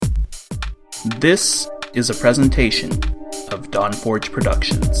This is a presentation of Dawnforge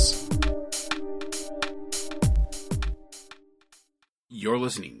Productions. You're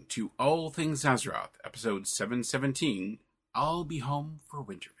listening to All Things Azeroth, episode 717, I'll Be Home for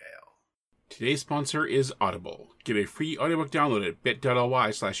Wintervale. Today's sponsor is Audible. Get a free audiobook download at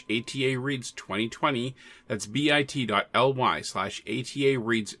bit.ly/ATAReads2020. That's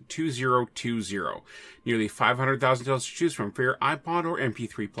bit.ly/ATAReads2020. Nearly 500,000 titles to choose from for your iPod or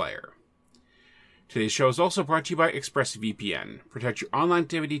MP3 player. Today's show is also brought to you by ExpressVPN. Protect your online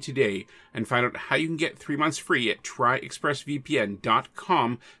activity today and find out how you can get 3 months free at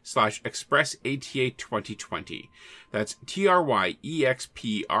tryexpressvpn.com/expressata2020. That's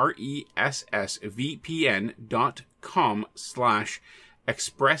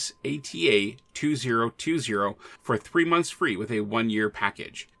tryexpressvpn.com/expressata2020 for 3 months free with a 1-year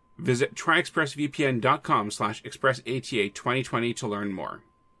package. Visit tryexpressvpn.com/expressata2020 to learn more.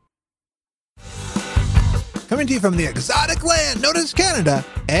 Coming to you from the exotic land known as Canada,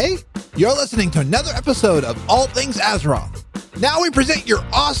 you're listening to another episode of All Things Azeroth. Now we present your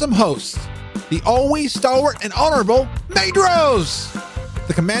awesome hosts, the always stalwart and honorable Maedros,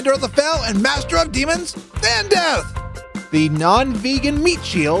 the commander of the Fel and master of demons, Vandeth, the non-vegan meat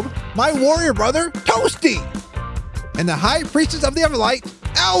shield, my warrior brother, Toasty, and the high priestess of the Everlight,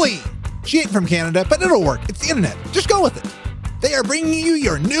 Allie. She ain't from Canada, but it'll work. It's the internet. Just go with it. They are bringing you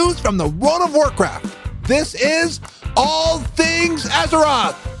your news from the world of Warcraft. This is All Things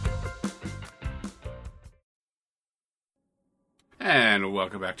Azeroth. And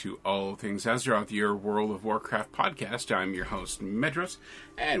welcome back to All Things Azeroth, your World of Warcraft podcast. I'm your host, Maedros,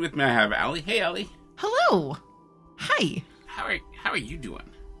 and with me I have Allie. Hey, Allie. Hello. Hi. How are you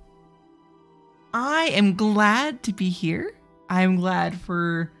doing? I am glad to be here. I'm glad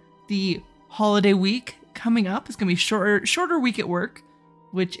for the holiday week coming up. It's going to be shorter week at work,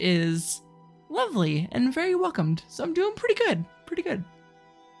 which is lovely and very welcomed. So I'm doing pretty good.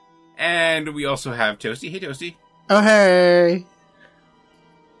 And we also have Toasty. Hey, Toasty. Oh, hey.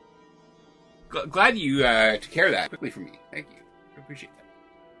 Glad you took care of that quickly for me. Thank you. I appreciate that.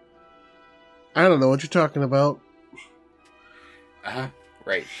 I don't know what you're talking about.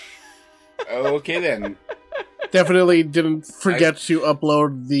 Right. Okay, then. Definitely didn't forget to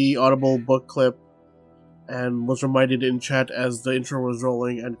upload the Audible book clip and was reminded in chat as the intro was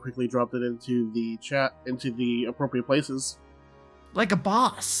rolling and quickly dropped it into the chat, into the appropriate places. Like a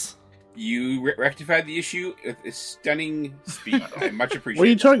boss. You rectified the issue with a stunning speed. I much appreciate it. What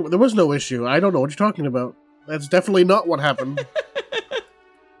are you talking about? There was no issue. I don't know what you're talking about. That's definitely not what happened.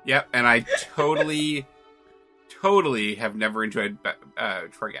 Yep, and I totally have never enjoyed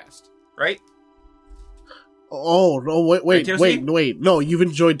Torghast. Right? Oh, no, wait. No, you've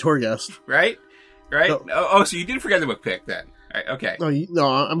enjoyed Torghast. Right? No. Oh, so you did forget the book pick then. Right, okay. No,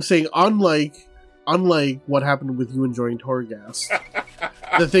 I'm saying unlike what happened with you enjoying Torghast,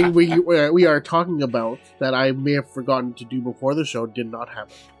 the thing we are talking about that I may have forgotten to do before the show did not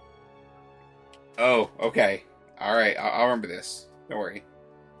happen. Oh, okay. All right, I'll remember this. Don't worry.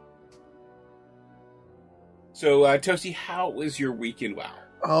 So, Toasty, how was your week in WoW?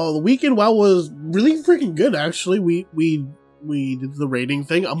 Oh, the week in WoW was really freaking good, actually. We did the raiding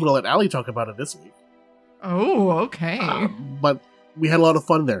thing. I'm going to let Allie talk about it this week. Oh, okay. But we had a lot of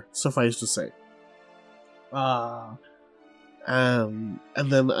fun there, suffice to say. And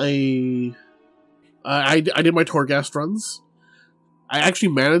then I did my Torghast runs. I actually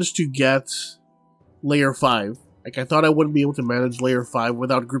managed to get Layer 5. Like, I thought I wouldn't be able to manage Layer 5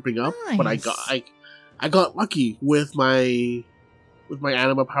 without grouping up, Nice. but I got lucky with my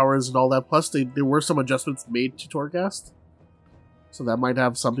anima powers and all that. Plus, there were some adjustments made to Torghast, so that might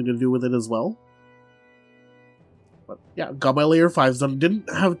have something to do with it as well. But yeah, got my Layer 5s done. Didn't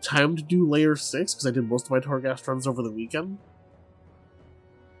have time to do Layer 6 because I did most of my Torghast runs over the weekend.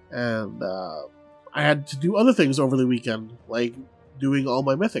 And I had to do other things over the weekend, like doing all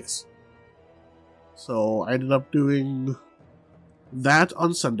my mythics. So I ended up doing that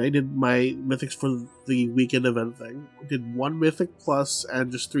on Sunday. Did my mythics for the weekend event thing. Did 1 mythic plus and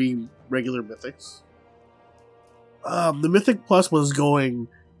just 3 regular mythics. The mythic plus was going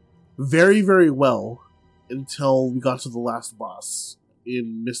very, very well until we got to the last boss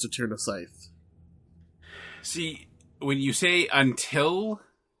in Mr. Tyrna Scythe. See, when you say until,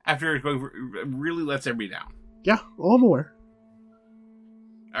 after it's going, really lets everybody down. Yeah, all I'm aware.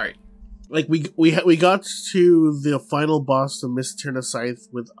 All right. Like, we got to the final boss of Mr. Tyrna Scythe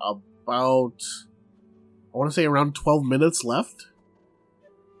with about, I want to say around 12 minutes left.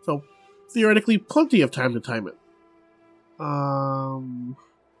 So, theoretically, plenty of time to time it. And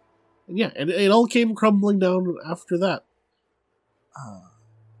yeah, and it all came crumbling down after that.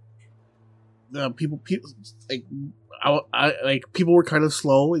 people were kind of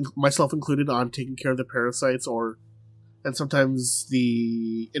slow, myself included, on taking care of the parasites, and sometimes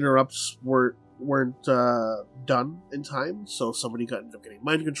the interrupts weren't done in time, so somebody ended up getting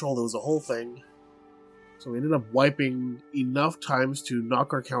mind control. There was a whole thing. So we ended up wiping enough times to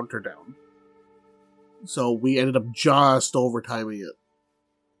knock our counter down. So we ended up just overtiming it.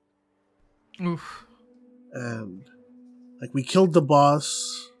 Oof. And we killed the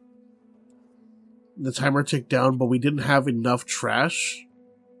boss. The timer ticked down, but we didn't have enough trash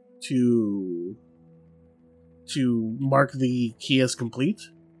to mark the key as complete.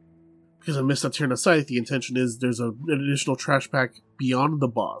 Because in Mist of Tyrannocyte, the intention is there's an additional trash pack beyond the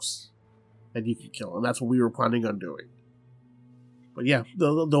boss that you can kill, and that's what we were planning on doing. But yeah,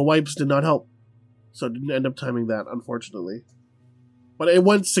 the wipes did not help, so it didn't end up timing that, unfortunately. But it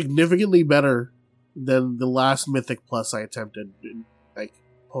went significantly better than the last Mythic Plus I attempted in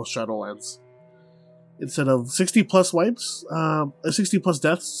post Shadowlands. Instead of 60 plus wipes, 60 plus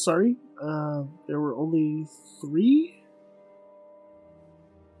deaths, sorry, there were only 3.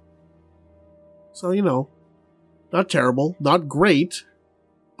 So, not terrible, not great,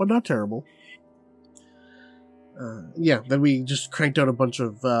 but not terrible. Then we just cranked out a bunch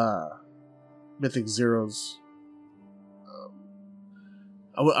of Mythic Zeros.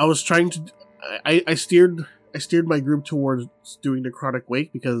 I was trying to... I steered my group towards doing Necrotic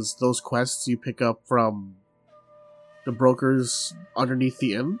Wake, because those quests you pick up from the brokers underneath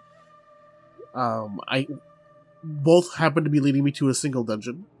the inn, both happened to be leading me to a single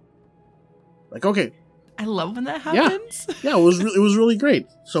dungeon. Okay. I love when that happens. Yeah, it was really great.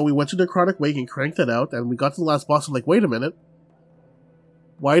 So we went to Necrotic Wake and cranked that out, and we got to the last boss. I'm like, wait a minute,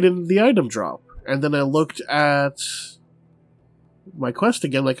 why didn't the item drop? And then I looked at my quest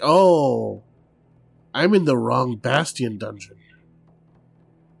again, oh, I'm in the wrong Bastion dungeon.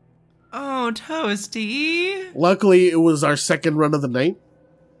 Oh, Toasty. Luckily, it was our second run of the night,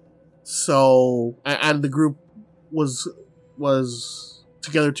 so and the group was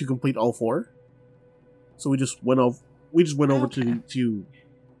together to complete all 4. So we just went over to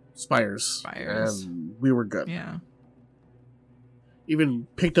Spires, and we were good. Yeah. Even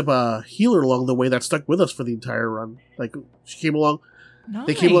picked up a healer along the way that stuck with us for the entire run. She came along. Nice.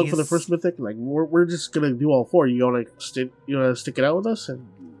 They came along for the first Mythic. We're just gonna do all 4. You wanna stick it out with us? And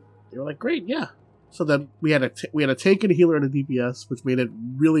they were like, great, yeah. So then we had a tank and a healer and a DPS, which made it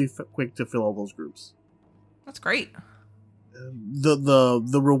really quick to fill all those groups. That's great.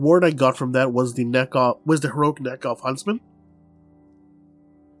 The reward I got from that was the heroic neck off Huntsman.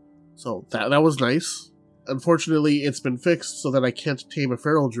 So that was nice. Unfortunately, it's been fixed so that I can't tame a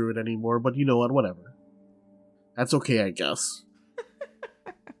feral druid anymore. But you know what? Whatever. That's okay, I guess.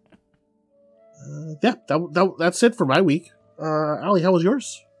 That's it for my week. Allie, how was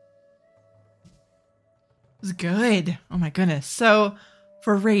yours? It was good. Oh my goodness. So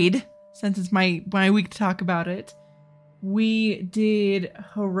for Raid, since it's my week to talk about it, we did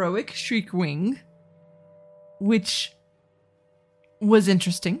Heroic Shriekwing, which was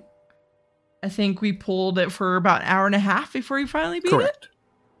interesting. I think we pulled it for about an hour and a half before we finally beat Correct. it.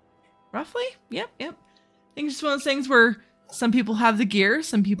 Roughly? Yep. I think it's just one of those things where some people have the gear,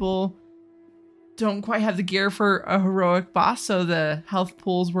 some people don't quite have the gear for a heroic boss, so the health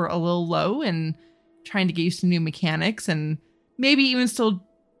pools were a little low, and trying to get used to new mechanics, and maybe even still,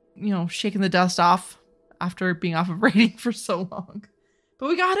 shaking the dust off after being off of raiding for so long. But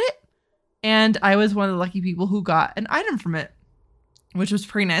we got it, and I was one of the lucky people who got an item from it, which was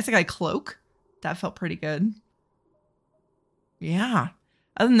pretty nice. I got a cloak. That felt pretty good. Yeah.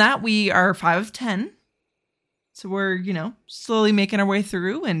 Other than that, we are 5 of 10. So we're, slowly making our way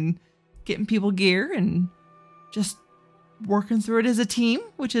through and getting people gear and just working through it as a team,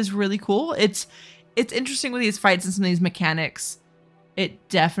 which is really cool. It's interesting with these fights and some of these mechanics. It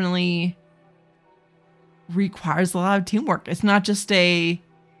definitely requires a lot of teamwork. It's not just here's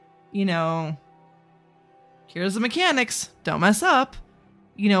the mechanics, don't mess up.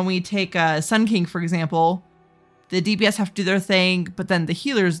 When you take Sun King, for example, the DPS have to do their thing, but then the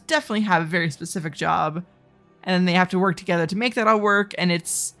healers definitely have a very specific job, and then they have to work together to make that all work. And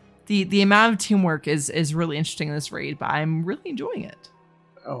it's the amount of teamwork is really interesting in this raid, but I'm really enjoying it.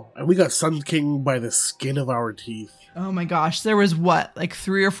 Oh, and we got Sun King by the skin of our teeth. Oh my gosh, there was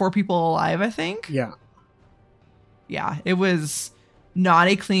 3 or 4 people alive, I think? Yeah. Yeah, it was not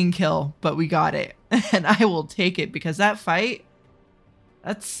a clean kill, but we got it. And I will take it, because that fight,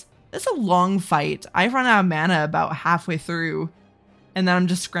 that's a long fight. I run out of mana about halfway through, and then I'm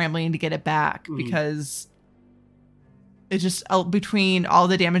just scrambling to get it back, because it's just between all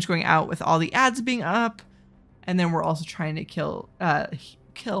the damage going out with all the ads being up, and then we're also trying to kill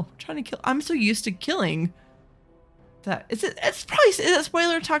kill. I'm so used to killing that. Is that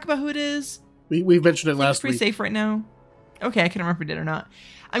spoiler to talk about who it is? We've mentioned it last It's pretty week. safe right now. Okay, I can't remember if we did or not.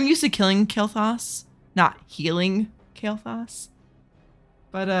 I'm used to killing Kael'thas, not healing Kael'thas.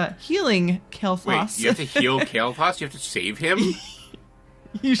 But healing Kael'thas. Wait, you have to heal Kael'thas? You have to save him?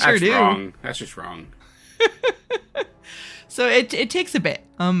 You sure That's do. wrong. That's just wrong. So it takes a bit.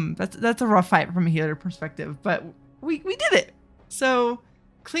 That's a rough fight from a healer perspective, but we did it. So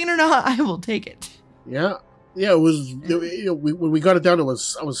clean or not, I will take it. Yeah, it was. When we got it down, I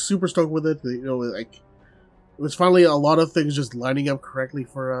was super stoked with it. Like it was finally a lot of things just lining up correctly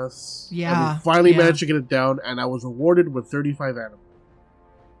for us. Yeah, and we finally yeah. managed to get it down, and I was rewarded with 35 animals.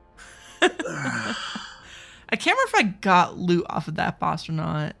 I can't remember if I got loot off of that boss or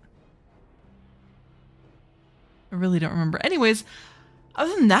not. I really don't remember. Anyways,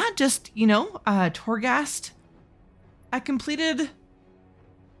 other than that, just, Torghast. I completed...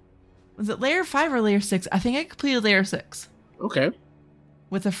 Was it layer 5 or layer 6? I think I completed layer 6 Okay.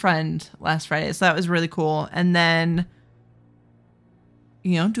 with a friend last Friday. So that was really cool. And then,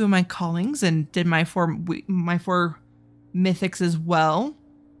 doing my callings and did my four mythics as well.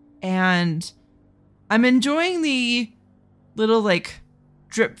 And I'm enjoying the little,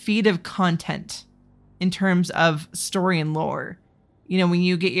 drip feed of content in terms of story and lore. When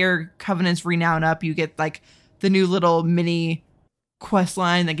you get your Covenant's Renown up, you get, the new little mini quest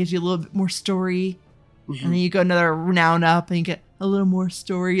line that gives you a little bit more story. Mm-hmm. And then you go another Renown up and you get a little more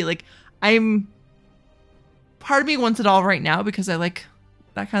story. Part of me wants it all right now because I like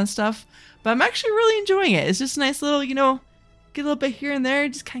that kind of stuff. But I'm actually really enjoying it. It's just a nice little, get a little bit here and there.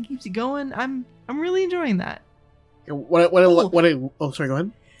 It just kind of keeps you going. I'm really enjoying that. Oh, sorry, go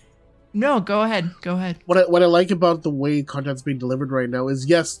ahead. No, go ahead. What I like about the way content's being delivered right now is,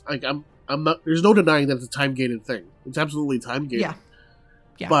 yes, I'm not. There's no denying that it's a time gated thing. It's absolutely time gated.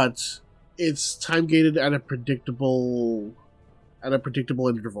 Yeah. But it's time gated at a predictable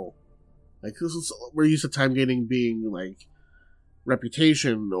interval. We're used to time gating being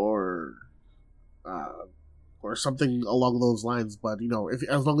reputation or something along those lines. But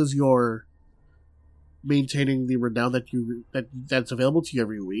as long as you're maintaining the renown that's available to you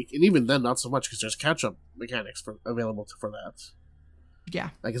every week, and even then, not so much because there's catch-up mechanics available for that. Yeah.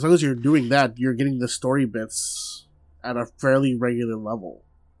 As long as you're doing that, you're getting the story bits at a fairly regular level,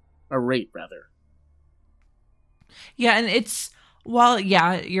 a rate rather. Yeah, and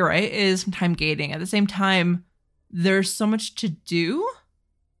you're right, it is time gating. At the same time, there's so much to do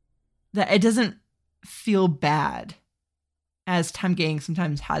that it doesn't feel bad as time gating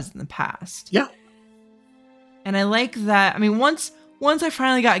sometimes has in the past. Yeah. And I like that. I mean, once I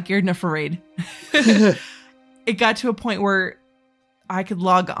finally got geared enough for raid, it got to a point where I could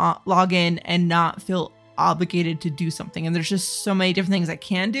log in and not feel obligated to do something. And there's just so many different things I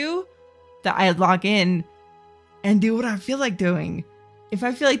can do that I log in and do what I feel like doing. If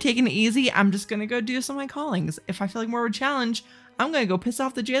I feel like taking it easy, I'm just going to go do some of my callings. If I feel like more of a challenge, I'm going to go piss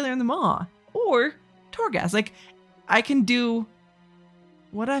off the jailer and the maw or Torghast. I can do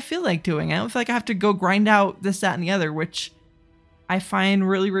what I feel like doing. I don't feel like I have to go grind out this, that, and the other, which I find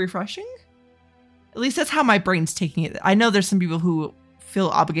really refreshing. At least that's how my brain's taking it. I know there's some people who feel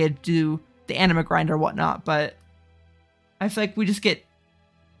obligated to do the anima grind or whatnot, but I feel like we just get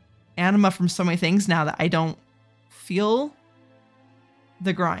anima from so many things now that I don't feel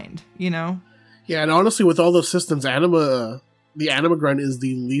the grind, Yeah, and honestly, with all those systems, the anima grind is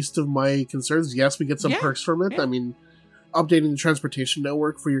the least of my concerns. Yes, we get some perks from it. Yeah. I mean, updating the transportation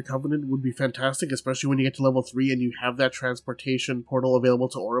network for your Covenant would be fantastic, especially when you get to level 3 and you have that transportation portal available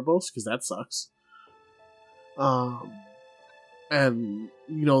to Oribos, because that sucks. And,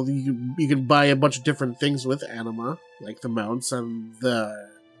 you can buy a bunch of different things with anima, like the mounts and the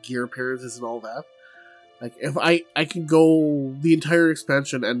gear appearances and all that. If I can go the entire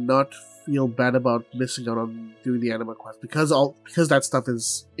expansion and not feel bad about missing out on doing the anima quest, because that stuff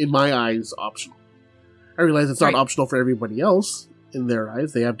is, in my eyes, optional. I realize it's not optional for everybody else in their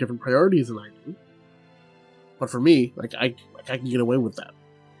eyes. They have different priorities than I do. But for me, I can get away with that.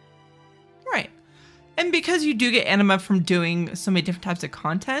 Right. And because you do get anima from doing so many different types of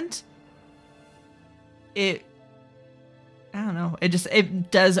content, I don't know.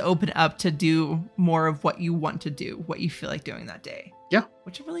 It does open up to do more of what you want to do, what you feel like doing that day. Yeah.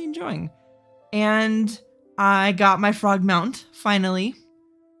 Which I'm really enjoying. And I got my frog mount, finally.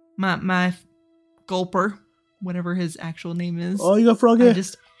 My Gulper, whatever his actual name is. Oh, you got Froggy?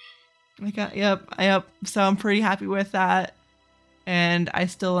 Yep. So I'm pretty happy with that. And I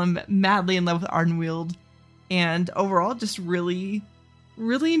still am madly in love with Ardenweald. And overall, just really,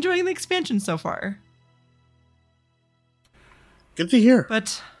 really enjoying the expansion so far. Good to hear.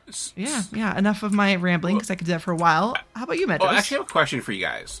 But yeah. Enough of my rambling because I could do that for a while. How about you, Medros? Well, actually, I have a question for you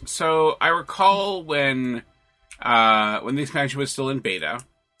guys. So I recall when the expansion was still in beta,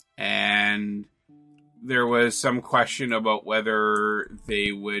 and there was some question about whether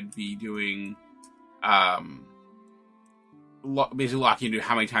they would be doing, basically locking into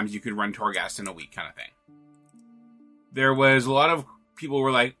how many times you could run Torghast in a week, kind of thing. There was a lot of people who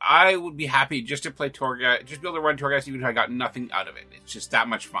were like, I would be happy just to play Torghast, just be able to run Torghast even if I got nothing out of it. It's just that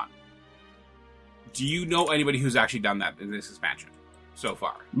much fun. Do you know anybody who's actually done that in this expansion so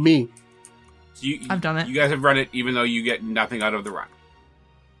far? Me. So I've done it. You guys have run it even though you get nothing out of the run.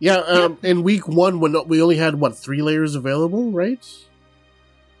 Yeah, in week 1, when we only had, 3 layers available, right?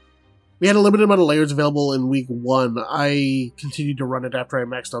 We had a limited amount of layers available in week 1. I continued to run it after I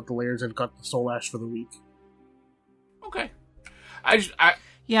maxed out the layers and got the Soul Ash for the week. Okay.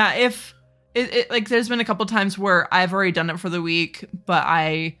 If it like, there's been a couple times where I've already done it for the week, but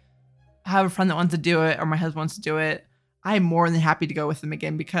I have a friend that wants to do it, or my husband wants to do it. I'm more than happy to go with them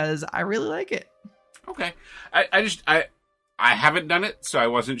again because I really like it. Okay. I haven't done it, so I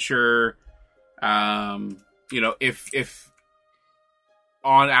wasn't sure, if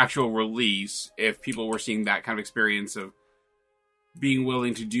on actual release, if people were seeing that kind of experience of being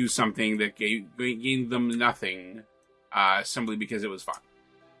willing to do something that gained them nothing, simply because it was fun.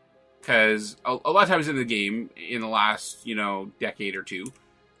 Because a lot of times in the game, in the last, decade or two,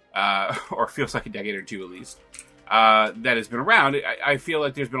 or feels like a decade or two at least, that has been around, I feel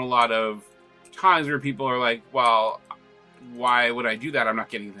like there's been a lot of times where people are like, well, why would I do that? I'm not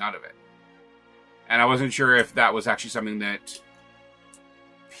getting anything out of it. And I wasn't sure if that was actually something that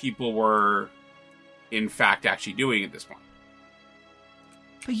people were, in fact, actually doing at this point.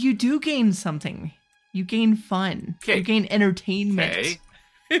 But you do gain something. You gain fun. Okay. You gain entertainment. Okay.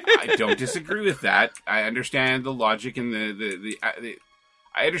 I don't disagree with that. I understand the logic and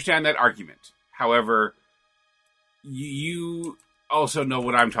I understand that argument. However, you also know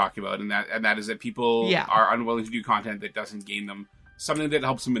what I'm talking about, and that is that people are unwilling to do content that doesn't gain them something that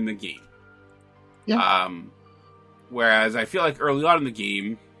helps them in the game. Yeah. Whereas I feel like early on in the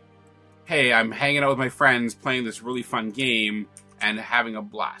game, hey, I'm hanging out with my friends, playing this really fun game, and having a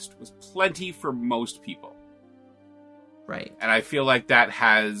blast was plenty for most people. Right. And I feel like that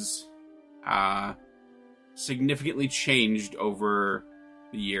has significantly changed over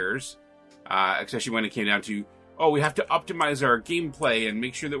the years, especially when it came down to, we have to optimize our gameplay and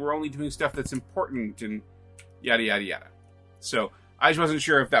make sure that we're only doing stuff that's important and yada, yada, yada. So I just wasn't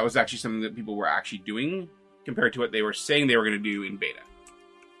sure if that was actually something that people were actually doing compared to what they were saying they were going to do in beta.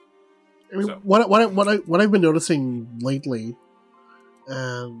 I mean, what I've been noticing lately,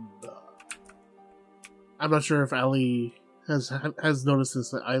 and I'm not sure if Ali has noticed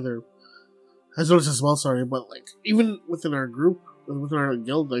this either. Has noticed as well, sorry, but like even within our group, within our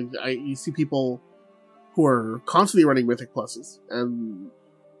guild, like you see people who are constantly running Mythic Pluses and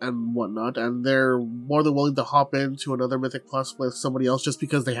whatnot, and they're more than willing to hop into another Mythic Plus with somebody else just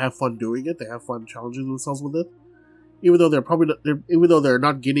because they have fun doing it. They have fun challenging themselves with it, even though they're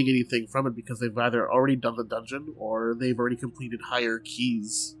not getting anything from it because they've either already done the dungeon or they've already completed higher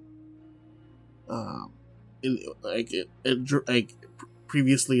keys.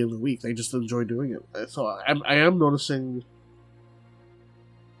 Previously in the week, they just enjoy doing it. So I am noticing,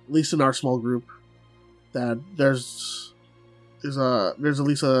 at least in our small group, that there's at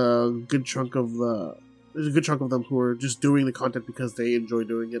least a good chunk of them who are just doing the content because they enjoy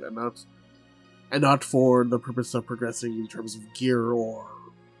doing it and not for the purpose of progressing in terms of gear or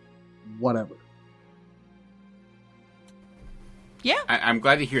whatever. Yeah, I'm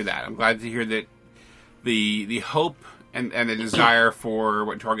glad to hear that. I'm glad to hear that the hope and the desire for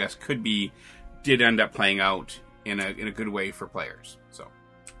what Torghast could be did end up playing out in a good way for players. So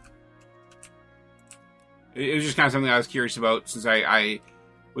it was just kind of something I was curious about, since I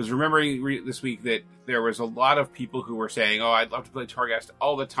was remembering this week that there was a lot of people who were saying, I'd love to play Torghast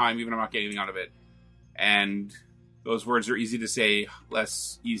all the time, even if I'm not getting anything out of it. And those words are easy to say,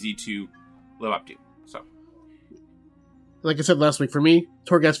 less easy to live up to. So, like I said last week, for me,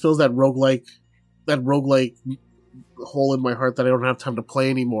 Torghast fills that roguelike hole in my heart that I don't have time to play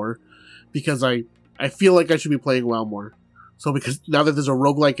anymore, because I feel like I should be playing WoW more. So because now that there's a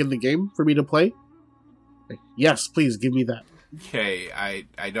roguelike in the game for me to play, yes, please give me that. Okay,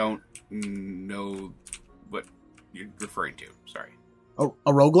 I don't know what you're referring to. Sorry.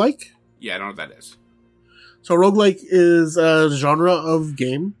 A roguelike? Yeah, I don't know what that is. So roguelike is a genre of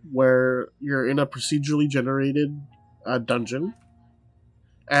game where you're in a procedurally generated dungeon,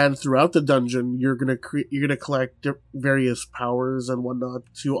 and throughout the dungeon you're gonna collect various powers and whatnot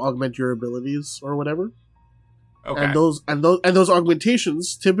to augment your abilities or whatever. Okay. And those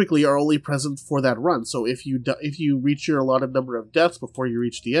augmentations typically are only present for that run. So if you reach your allotted number of deaths before you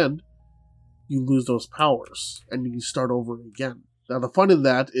reach the end, you lose those powers and you start over again. Now the fun in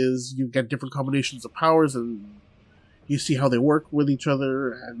that is you get different combinations of powers and you see how they work with each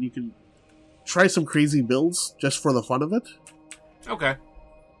other, and you can try some crazy builds just for the fun of it. Okay.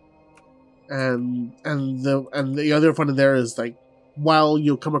 And the other fun in there is like, while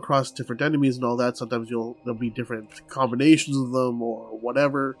you'll come across different enemies and all that, sometimes there'll be different combinations of them or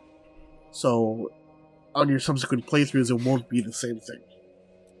whatever. So on your subsequent playthroughs, it won't be the same thing.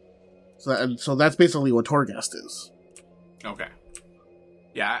 So that's basically what Torghast is. Okay.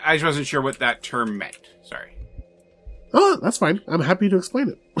 Yeah, I just wasn't sure what that term meant. Sorry. Oh, that's fine. I'm happy to explain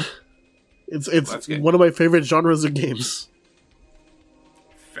it. It's one of my favorite genres of games.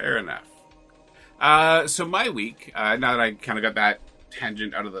 Fair enough. So my week, now that I kind of got that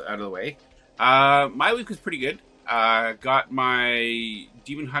tangent out of the way, my week was pretty good. Got my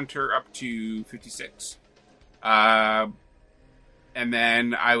Demon Hunter up to 56. And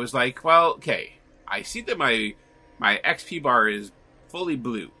then I was like, well, okay, I see that my XP bar is fully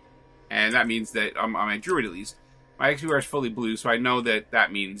blue. And that means that, on my Druid at least, my XP bar is fully blue, so I know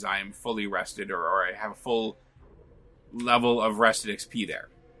that means I'm fully rested, or I have a full level of rested XP there.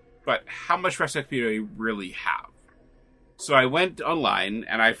 But how much rested XP do I really have? So I went online,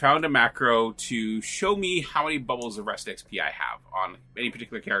 and I found a macro to show me how many bubbles of rested XP I have on any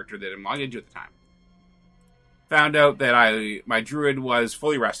particular character that I'm logged into at the time. Found out that my Druid was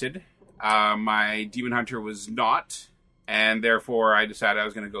fully rested, my Demon Hunter was not, and therefore I decided I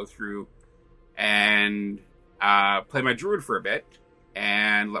was going to go through and play my Druid for a bit,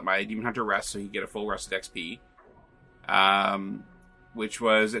 and let my Demon Hunter rest so he get a full rested XP, which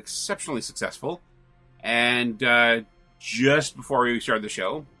was exceptionally successful. And just before we started the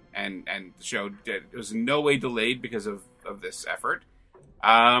show, and the show it was in no way delayed because of this effort,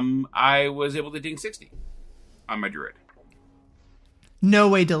 I was able to ding 60 on my Druid. No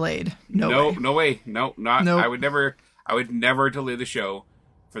way delayed. No way. No, not. Nope. I would never delay the show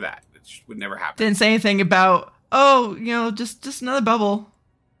for that. It just would never happen. Didn't say anything about, just another bubble.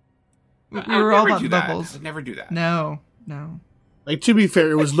 We were all about the bubbles. I would never do that. No. Like, to be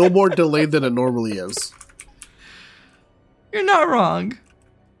fair, it was no more delayed than it normally is. You're not wrong.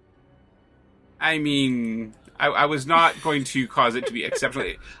 I mean, I was not going to cause it to be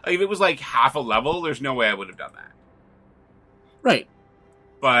exceptionally... Like, if it was like half a level, there's no way I would have done that. Right.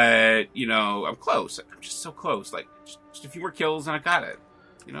 But, I'm close. I'm just so close. Like, just a few more kills and I got it.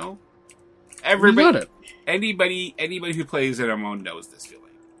 Everybody, You got it. Anybody who plays an MMO knows this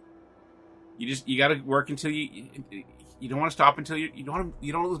feeling. You got to work until you don't want to stop until you don't want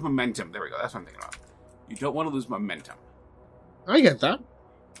to lose momentum. There we go. That's what I'm thinking about. You don't want to lose momentum. I get that.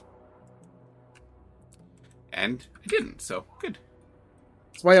 And I didn't, so good.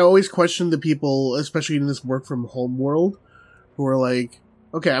 That's why I always question the people, especially in this work from home world, who are like,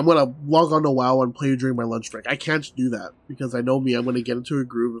 okay, I'm going to log on to WoW and play during my lunch break. I can't do that because I know me. I'm going to get into a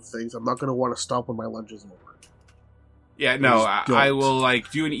groove of things. I'm not going to want to stop when my lunch is over. Yeah, no, I will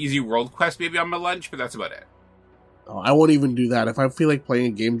do an easy world quest maybe on my lunch, but that's about it. Oh, I won't even do that. If I feel like playing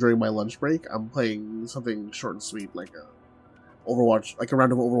a game during my lunch break, I'm playing something short and sweet, like a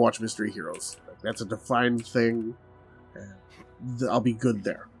round of Overwatch Mystery Heroes. That's a defined thing, and I'll be good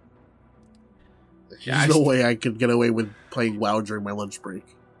there. There's no way I could get away with playing WoW during my lunch break.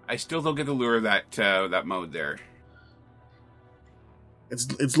 I still don't get the lure of that mode there.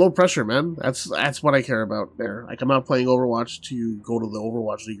 It's low pressure, man. That's what I care about there. Like, I'm not playing Overwatch to go to the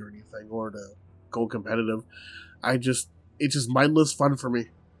Overwatch League or anything, or to go competitive. It's just mindless fun for me.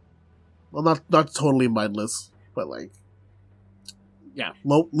 Well, not totally mindless, but yeah,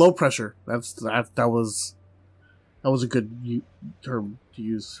 low pressure. That was a good term to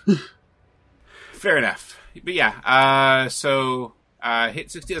use. Fair enough. But yeah, so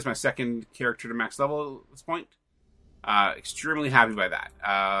hit 60 as my second character to max level at this point. Extremely happy by that.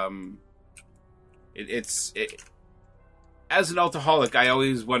 It's as an alcoholic, I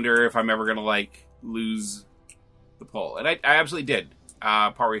always wonder if I'm ever gonna lose the pull, and I absolutely did.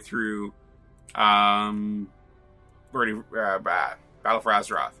 Partway through, Battle for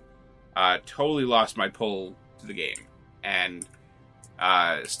Azeroth, totally lost my pull to the game, and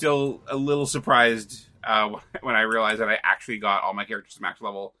still a little surprised when I realized that I actually got all my characters to max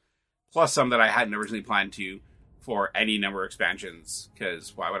level, plus some that I hadn't originally planned to for any number of expansions,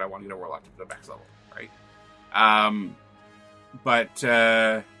 because why would I want to get a Warlock to the max level, right?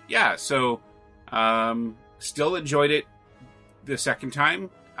 Yeah, so still enjoyed it the second time.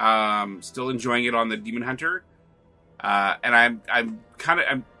 Still enjoying it on the Demon Hunter. And I'm kind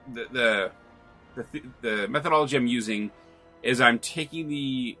of the the methodology I'm using is I'm taking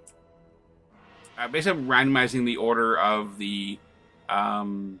basically I'm randomizing the order of the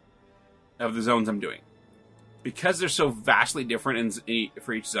zones I'm doing. Because they're so vastly different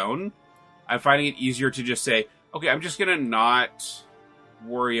for each zone, I'm finding it easier to just say, okay, I'm just gonna not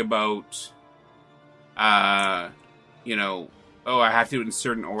worry about, I have to do it in a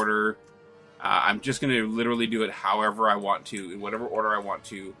certain order. I'm just gonna literally do it however I want to, in whatever order I want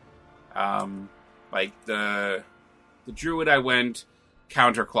to. Like the druid, I went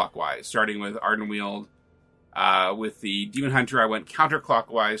counterclockwise, starting with Ardenweald. With the demon hunter, I went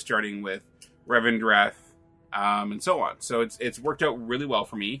counterclockwise, starting with Revendreth, and so on. So it's worked out really well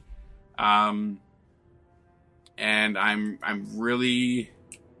for me. And I'm really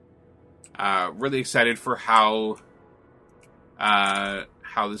really excited for how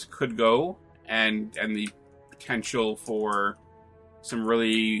this could go, and the potential for some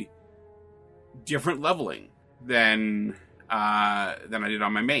really different leveling than I did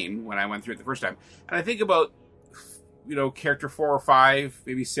on my main when I went through it the first time. And I think about character 4 or 5,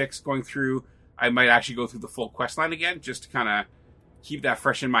 maybe 6 going through. I might actually go through the full quest line again just to kind of keep that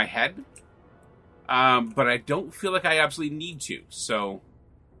fresh in my head. But I don't feel like I absolutely need to. So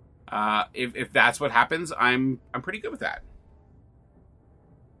if that's what happens, I'm pretty good with that.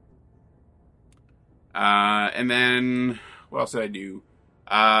 And then what else did I do?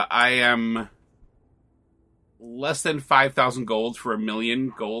 I am less than 5,000 gold for 1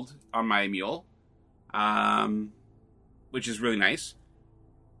 million gold on my mule, which is really nice.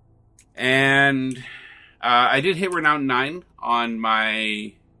 And I did hit Renown 9 on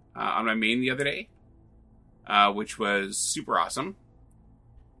my main the other day, which was super awesome.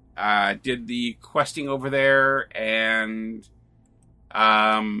 Did the questing over there, and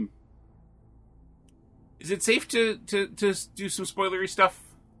is it safe to do some spoilery stuff?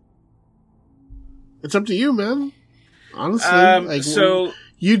 It's up to you, man. Honestly, so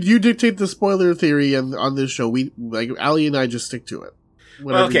you dictate the spoiler theory, and on this show, Ali and I just stick to it.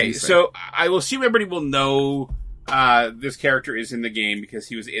 Okay, so I will assume everybody will know this character is in the game because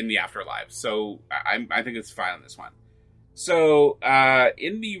he was in the Afterlife. So I think it's fine on this one. So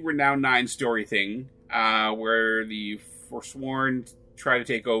in the Renown 9 story thing, where the Forsworn try to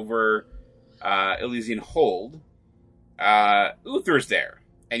take over Elysian Hold, Uther's there,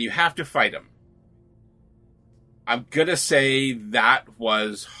 and you have to fight him. I'm gonna say that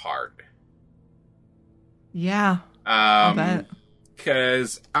was hard. Yeah, I'll bet.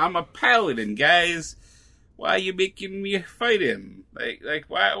 Because I'm a paladin, guys. Why are you making me fight him? Like,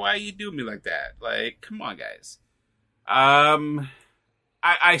 why you do me like that? Like, come on, guys.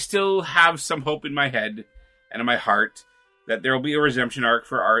 I still have some hope in my head and in my heart that there will be a redemption arc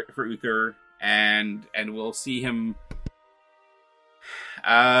for Uther, and we'll see him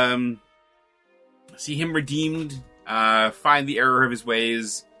redeemed, find the error of his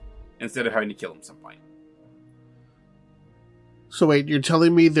ways, instead of having to kill him at some point. So wait, you're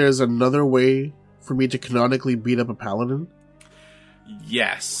telling me there's another way for me to canonically beat up a paladin?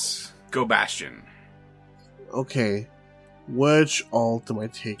 Yes. Go Bastion. Okay. Which alt am I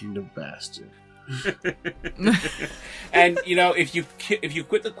taking to Bastion? And, if you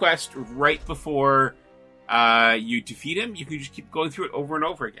quit the quest right before you defeat him, you can just keep going through it over and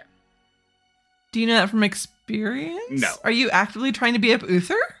over again. Do you know that from experience? No. Are you actively trying to beat up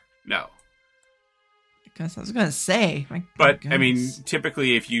Uther? No. Because I was going to say. But, I mean,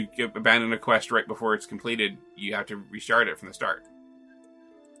 typically if you abandon a quest right before it's completed, you have to restart it from the start.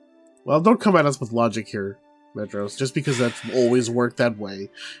 Well, don't come at us with logic here, Metros, just because that's always worked that way.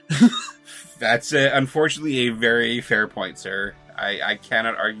 That's unfortunately a very fair point, sir. I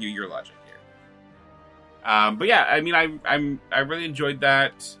cannot argue your logic here. But yeah, I mean, I really enjoyed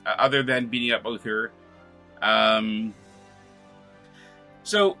that, other than beating up Uther.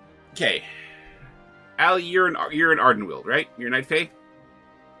 So, okay. Ali, you're in Ardenweald, right? You're Night Fae?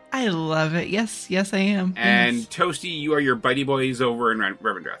 I love it. Yes, I am. And yes. Toasty, you are your buddy boys over in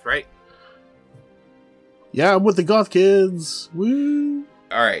Revendreth, right? Yeah, I'm with the goth kids. Woo!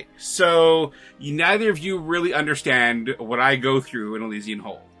 Alright, so neither of you really understand what I go through in Elysian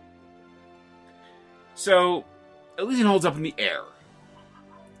Hold. So, Elysian Hold's up in the air.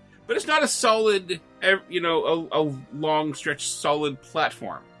 But it's not a solid, a long stretch solid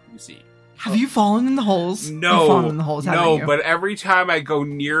platform, you see. Have you fallen in the holes? No, You've fallen in the holes, haven't you? But every time I go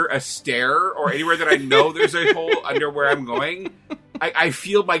near a stair or anywhere that I know there's a hole under where I'm going, I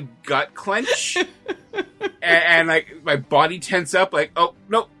feel my gut clench and like my body tense up. Like, oh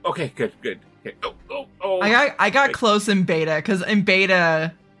no, okay, good. Okay. Oh. I got close in beta, because in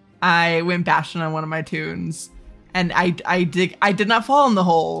beta I went Bastion on one of my tunes, and I did not fall in the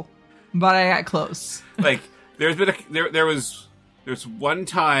hole, but I got close. Like, there's one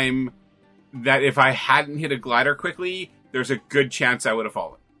time that if I hadn't hit a glider quickly, there's a good chance I would have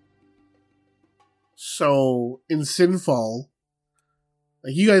fallen. So in Sinfall,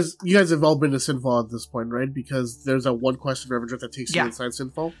 like you guys have all been to Sinfall at this point, right? Because there's that one quest in Revendreth that takes you inside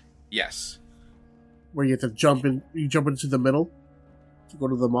Sinfall. Yes. Where you have to jump into the middle to go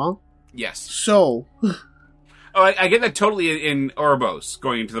to the maw. Yes. So, I get that totally in Ouroboros,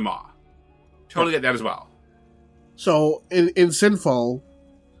 going into the maw. Totally get that as well. So in Sinfall,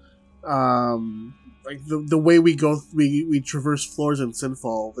 like the way we go, we traverse floors in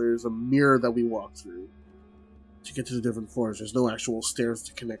Sinfall. There's a mirror that we walk through to get to the different floors. There's no actual stairs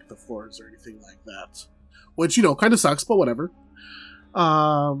to connect the floors or anything like that, which kind of sucks, but whatever.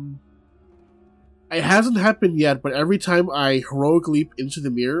 It hasn't happened yet, but every time I heroic leap into the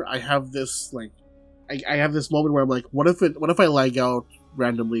mirror, I have this I have this moment where I'm like, what if I lag out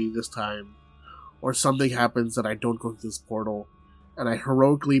randomly this time, or something happens that I don't go through this portal, and I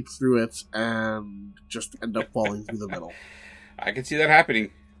heroic leap through it and just end up falling through the middle. I can see that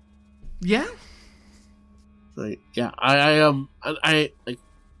happening. Yeah. Yeah, I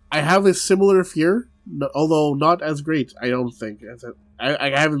have a similar fear, although not as great. I don't think.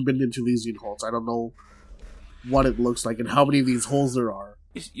 I haven't been into Elysian Halls. I don't know what it looks like and how many of these holes there are.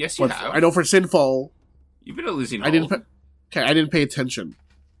 Yes, you have. I know for Sinfall, you've been to Elysian Halls. I didn't pay attention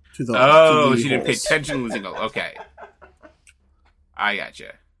to the. Oh, you didn't pay attention to Elysian Halls. Okay, I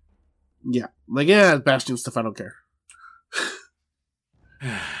gotcha. Yeah, Bastion stuff. I don't care.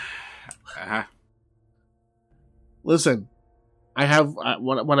 Uh-huh. Listen, I have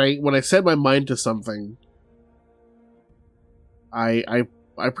when I set my mind to something, I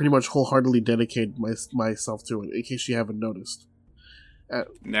pretty much wholeheartedly dedicate myself to it. In case you haven't noticed,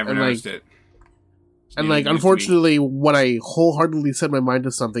 never noticed it. And unfortunately, when I wholeheartedly set my mind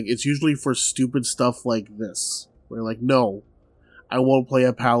to something, it's usually for stupid stuff like this, where no, I won't play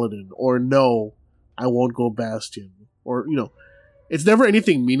a paladin, or no, I won't go Bastion, or it's never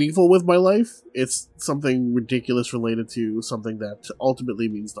anything meaningful with my life. It's something ridiculous related to something that ultimately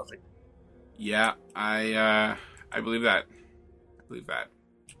means nothing. Yeah, I believe that.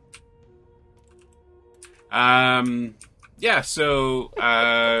 Yeah, so,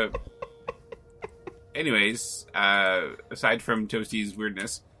 anyways, aside from Toasty's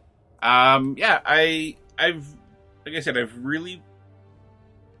weirdness, yeah, I've, like I said, I've really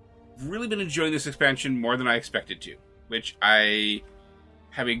been enjoying this expansion more than I expected to, which I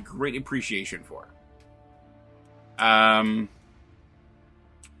have a great appreciation for. I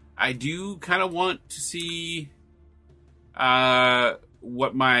do kind of want to see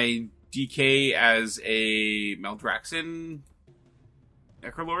what my DK as a Maldraxxin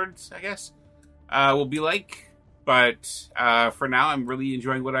Necrolords, I guess, will be like. But for now, I'm really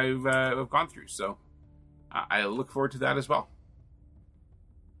enjoying what I've gone through. So I look forward to that as well.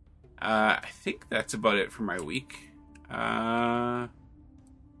 I think that's about it for my week. I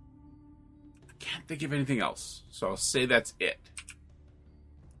can't think of anything else, so I'll say that's it.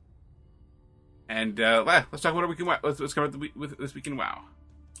 And let's talk about our week in WoW. Let's cover with this week in WoW.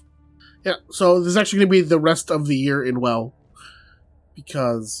 Yeah, so this is actually going to be the rest of the year in WoW,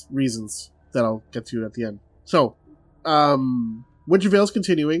 because reasons that I'll get to at the end. So, Winter Veil is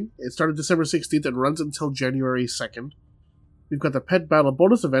continuing. It started December 16th and runs until January 2nd. We've got the Pet Battle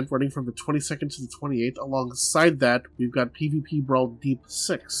bonus event running from the 22nd to the 28th. Alongside that, we've got PvP Brawl Deep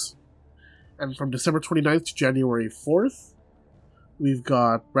 6. And from December 29th to January 4th, we've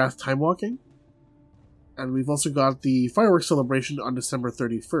got Wrath Time Walking. And we've also got the Fireworks Celebration on December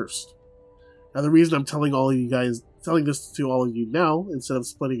 31st. Now, the reason I'm telling this to all of you now, instead of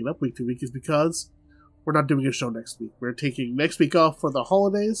splitting it up week to week, is because we're not doing a show next week. We're taking next week off for the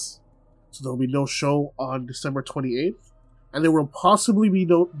holidays, so there'll be no show on December 28th. And there will possibly be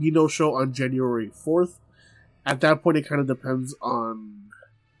no show on January 4th. At that point, it kind of depends on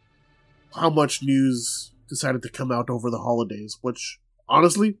how much news decided to come out over the holidays, which,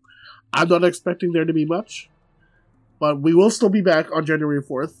 honestly, I'm not expecting there to be much. But we will still be back on January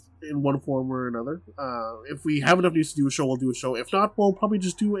 4th in one form or another. If we have enough news to do a show, we'll do a show. If not, we'll probably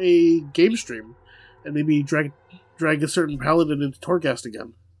just do a game stream and maybe drag a certain paladin into Torghast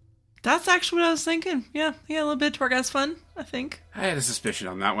again. That's actually what I was thinking. Yeah, a little bit of Torghast fun, I think. I had a suspicion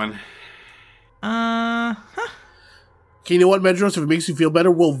on that one. Okay, you know what, Medros? If it makes you feel better,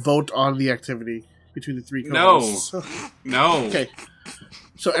 we'll vote on the activity between the three co-hosts. No. Okay.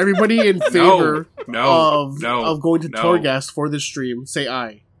 So everybody in favor of going to no. Torghast for this stream, say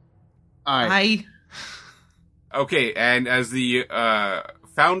aye. Aye. Okay, and as the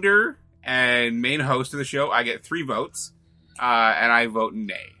founder and main host of the show, I get 3 votes, and I vote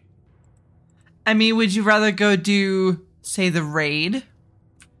nay. I mean, would you rather go do, say, the raid?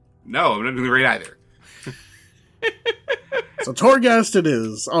 No, I'm not doing the raid either. So Torghast it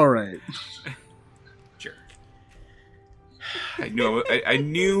is. All right. Sure. I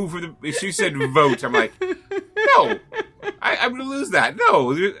knew from the as you said vote, I'm like, no, I'm going to lose that.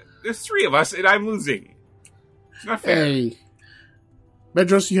 No, there's 3 of us, and I'm losing. It's not fair. Hey,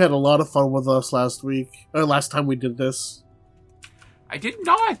 Medros, you had a lot of fun with us last time we did this. I did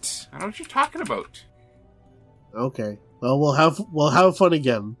not. I don't know what you're talking about. Okay. Well, we'll have fun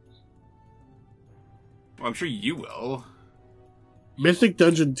again. Well, I'm sure you will. Mythic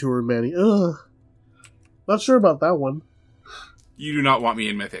Dungeon Tour, Manny. Ugh. Not sure about that one. You do not want me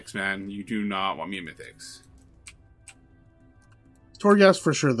in Mythics, man. You do not want me in Mythics. Torghast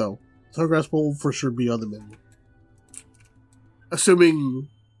for sure, though. Torghast will for sure be on the menu. Assuming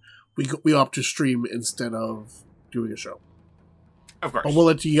we opt to stream instead of doing a show. Of course. But we'll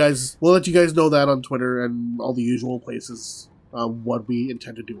let you guys know that on Twitter and all the usual places what we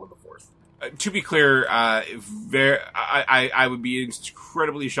intend to do on the 4th. To be clear, I would be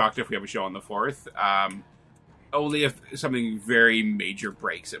incredibly shocked if we have a show on the 4th. Only if something very major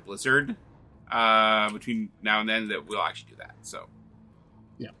breaks at Blizzard between now and then that we'll actually do that. So,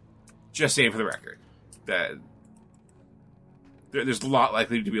 yeah, just saying for the record that there's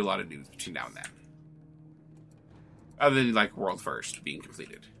likely to be a lot of news between now and then, other than like World First being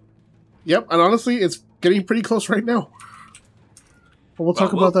completed. Yep, and honestly, it's getting pretty close right now. But we'll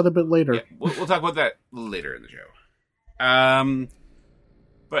talk about that a bit later. Yeah, we'll talk about that later in the show.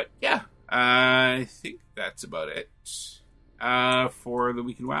 But yeah, I think that's about it for the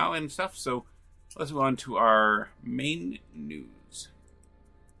Week in WoW and stuff. So let's move on to our main news.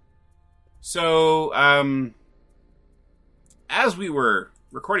 So, as we were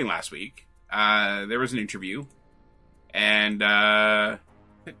recording last week, there was an interview, and I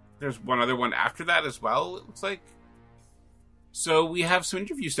think there's one other one after that as well, it looks like. So we have some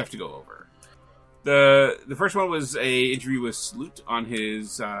interview stuff to go over. The first one was a interview with Sloot on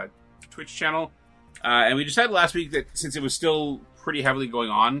his Twitch channel. And we decided last week that since it was still pretty heavily going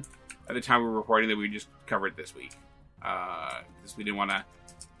on at the time we were recording, that we would just cover it this week. Because we didn't want to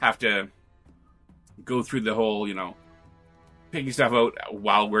have to go through the whole, picking stuff out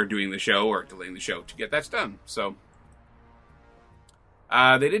while we're doing the show or delaying the show to get that done. So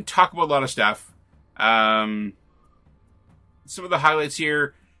they did talk about a lot of stuff. Some of the highlights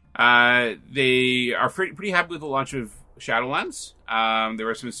here, they are pretty happy with the launch of Shadowlands. There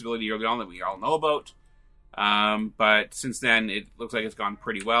was some instability early on that we all know about. But since then, it looks like it's gone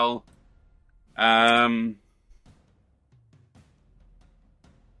pretty well. And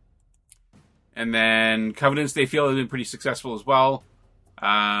then Covenants, they feel, have been pretty successful as well.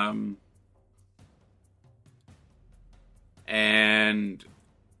 And,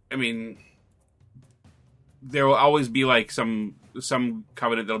 I mean, there will always be like some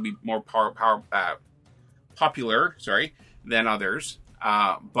Covenant that'll be more popular, than others.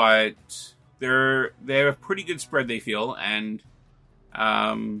 But they have a pretty good spread, they feel, and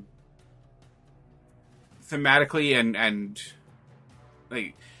thematically and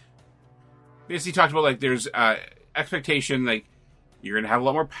like basically talked about like there's expectation like you're gonna have a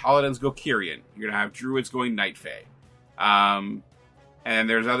lot more paladins go Kyrian, you're gonna have druids going Night Fae. And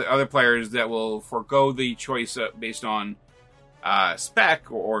there's other players that will forego the choice based on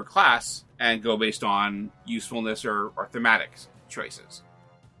spec or class and go based on usefulness or thematic choices.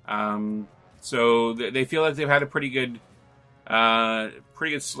 So they feel like they've had a pretty good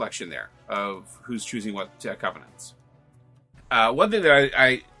selection there of who's choosing what covenants. One thing that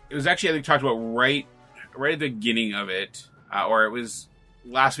I it was actually I think talked about right at the beginning of it, or it was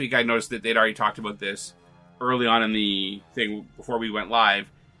last week. I noticed that they'd already talked about this early on in the thing before we went live,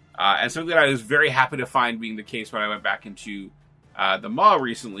 and something that I was very happy to find being the case when I went back into the Maw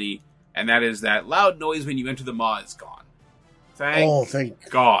recently, and that is that loud noise when you enter the Maw is gone. Thank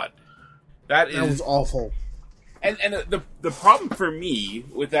God. That was awful. And the problem for me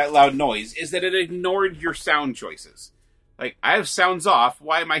with that loud noise is that it ignored your sound choices. Like, I have sounds off.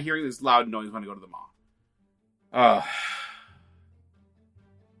 Why am I hearing this loud noise when I go to the Maw?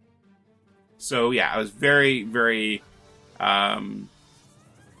 So yeah, I was very, very,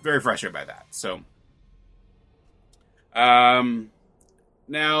 very frustrated by that. So,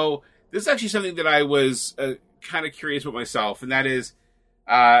 now this is actually something that I was kind of curious about myself, and that is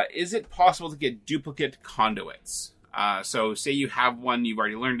it possible to get duplicate conduits? So say you have one, you've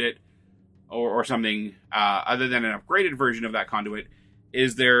already learned it, or something, other than an upgraded version of that conduit,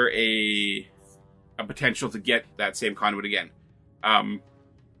 is there a potential to get that same conduit again? And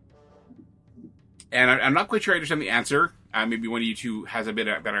I'm not quite sure I understand the answer. Maybe one of you two has a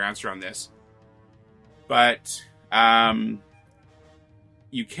better answer on this. But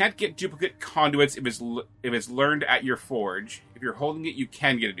you can't get duplicate conduits if it's learned at your forge. If you're holding it, you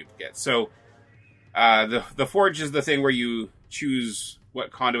can get a duplicate. So the forge is the thing where you choose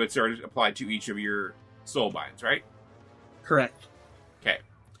what conduits are applied to each of your soul binds, right? Correct. Okay.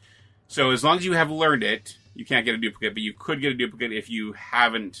 So as long as you have learned it, you can't get a duplicate, but you could get a duplicate if you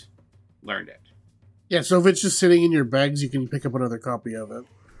haven't learned it. Yeah, so if it's just sitting in your bags, you can pick up another copy of it.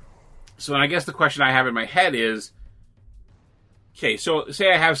 So I guess the question I have in my head is, okay, so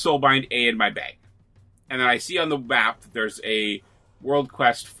say I have Soulbind A in my bag, and then I see on the map that there's a world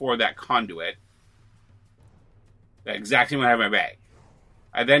quest for that conduit, that exact thing I have in my bag.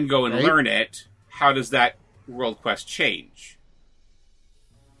 I then go and learn it. How does that world quest change?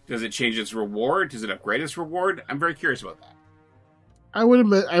 Does it change its reward? Does it upgrade its reward? I'm very curious about that. I would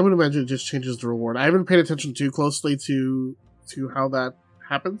imagine it just changes the reward. I haven't paid attention too closely to how that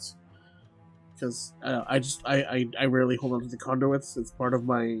happens, because I rarely hold on to the conduits. It's part of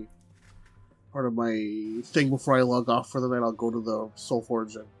my thing before I log off for the night. I'll go to the Soul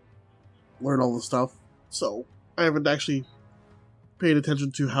Forge and learn all the stuff. So I haven't actually paid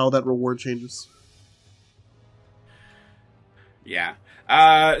attention to how that reward changes. Yeah.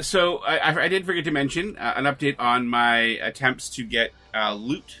 So I did forget to mention an update on my attempts to get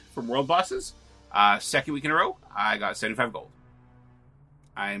loot from world bosses. Second week in a row, I got 75 gold.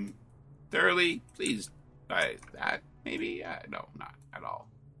 I'm thoroughly pleased by that. Maybe? No, not at all.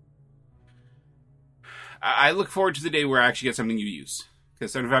 I look forward to the day where I actually get something you use.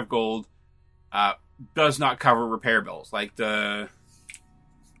 Because 75 gold does not cover repair bills. Like I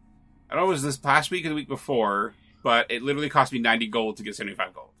don't know if it was this last week or the week before, but it literally cost me 90 gold to get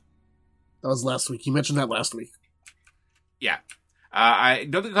 75 gold. That was last week. You mentioned that last week. Yeah. I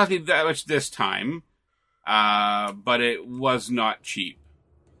don't think it cost me that much this time, but it was not cheap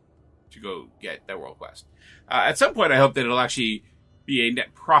to go get that world quest. At some point, I hope that it'll actually be a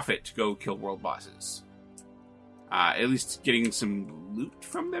net profit to go kill world bosses. At least getting some loot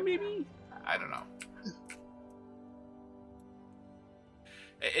from them, maybe? I don't know.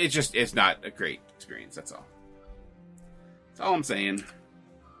 It's not a great experience, that's all. That's all I'm saying.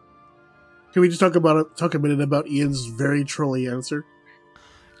 Can we just talk a minute about Ian's very trolly answer?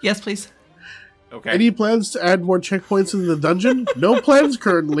 Yes, please. Okay. Any plans to add more checkpoints in the dungeon? No plans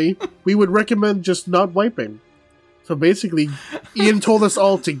currently. We would recommend just not wiping. So basically, Ian told us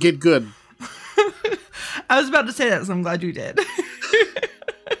all to get good. I was about to say that, so I'm glad you did.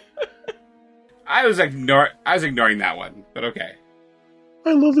 I was ignoring that one, but okay.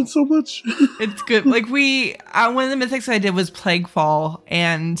 I love it so much. It's good. Like one of the mythics I did was Plaguefall,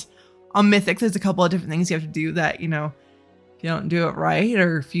 and on mythics, there's a couple of different things you have to do that, if you don't do it right,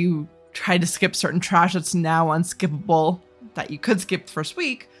 or if you try to skip certain trash that's now unskippable that you could skip the first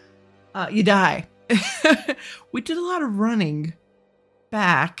week, you die. We did a lot of running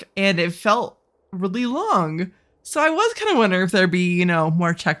back, and it felt really long. So I was kind of wondering if there'd be,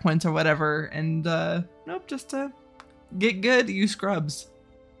 more checkpoints or whatever. And nope, just get good, use scrubs.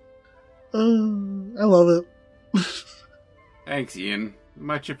 I love it. Thanks, Ian.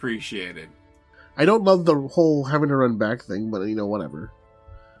 Much appreciated. I don't love the whole having to run back thing, but whatever.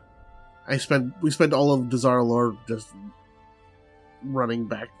 We spent all of Dazar'alor just running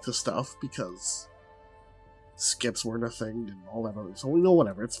back to stuff because skips weren't a thing and all that other. So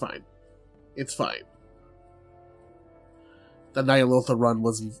whatever. It's fine. It's fine. The Nyalotha run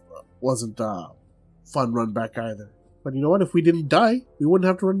wasn't fun run back either. But you know what? If we didn't die, we wouldn't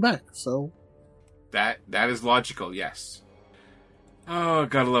have to run back. So that is logical. Yes. Oh,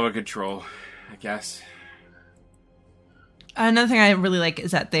 gotta love a control, I guess. Another thing I really like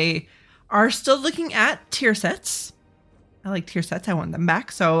is that they are still looking at tier sets. I like tier sets. I want them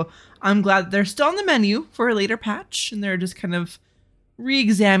back. So I'm glad they're still on the menu for a later patch, and they're just kind of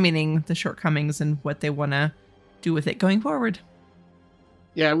re-examining the shortcomings and what they want to do with it going forward.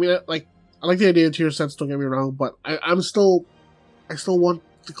 Yeah, I mean, I like the idea of tier sets, don't get me wrong, but I still want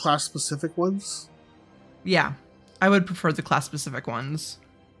the class-specific ones. Yeah, I would prefer the class-specific ones.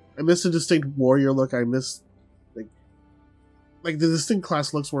 I miss the distinct warrior look. I miss, like the distinct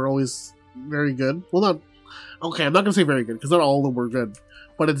class looks were always very good. Well, I'm not gonna say very good, because not all of them were good,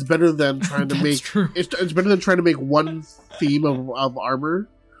 but it's better than trying to make... True. It's better than trying to make one theme of armor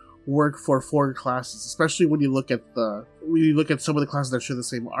work for 4 classes, especially when you look at some of the classes that share the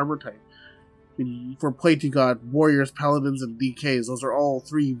same armor type. I mean, for plate, you got warriors, paladins, and DKs. Those are all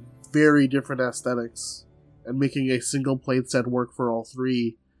 3 very different aesthetics, and making a single plate set work for all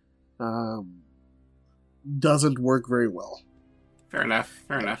 3 doesn't work very well. Fair enough.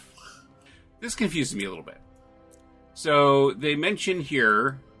 This confuses me a little bit. So they mention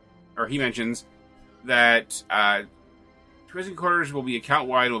here, or he mentions, that Prison Quarters will be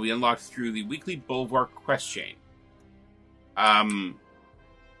account-wide, will be unlocked through the weekly Bulwark quest chain. I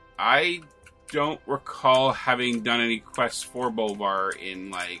don't recall having done any quests for Bolvar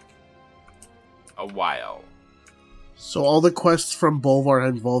in, like, a while. So all the quests from Bolvar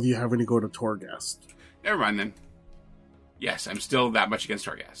involve you having to go to Torghast. Never mind, then. Yes, I'm still that much against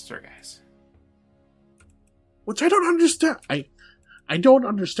Torghast. Sorry, guys. Which I don't understand. I don't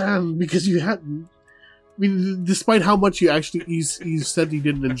understand, because you hadn't... I mean, despite how much you said you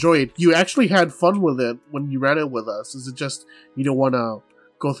didn't enjoy it, you actually had fun with it when you ran it with us. Is it just you don't want to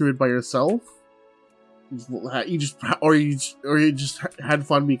go through it by yourself? You just had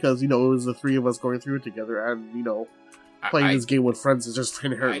fun because, you know, it was the three of us going through it together, and, you know, playing this game with friends is just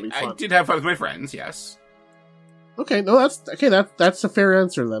inherently fun. I did have fun with my friends, yes. Okay, no, that's a fair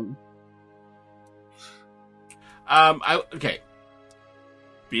answer then. Okay.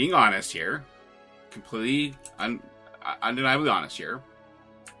 Being honest here, completely undeniably honest here.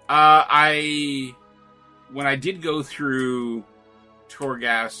 When I did go through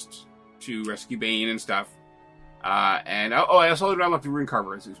Torghast to rescue Bane and stuff, and I also unlocked the Rune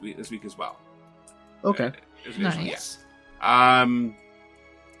Carver this week as well. Okay, nice.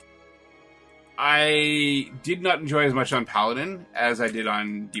 I did not enjoy as much on Paladin as I did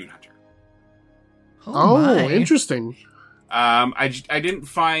on Demon Hunter. Oh, interesting. I didn't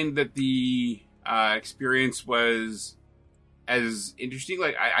find that the experience was as interesting.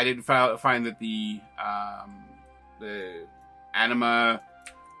 Like, I didn't find that the anima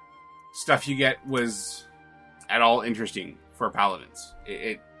stuff you get was at all interesting for Paladins.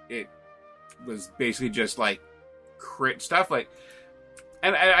 It was basically just like crit stuff. Like,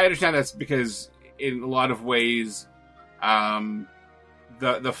 and I understand that's because in a lot of ways,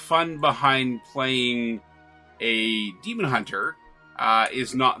 the fun behind playing a Demon Hunter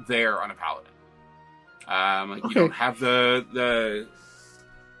is not there on a Paladin. You don't have the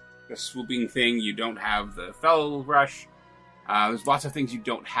swooping thing. You don't have the Fel Rush. There's lots of things you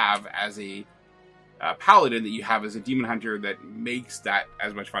don't have as a Paladin that you have as a Demon Hunter that makes that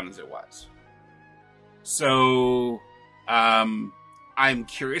as much fun as it was. So, I'm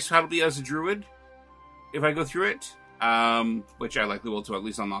curious how it'll be as a Druid if I go through it, which I likely will to at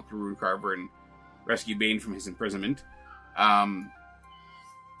least unlock the Rune Carver and rescue Bane from his imprisonment.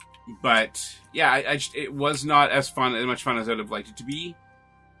 But yeah, it was not as much fun as I'd have liked it to be,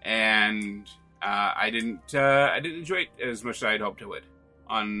 and I didn't enjoy it as much as I'd hoped it would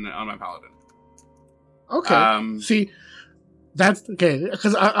on my Paladin. Okay, see, that's okay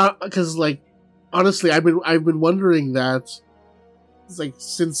because like honestly, I've been wondering that. It's like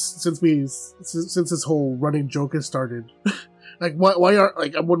since this whole running joke has started, like why are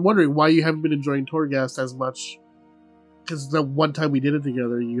like I'm wondering why you haven't been enjoying Torghast as much. Because the one time we did it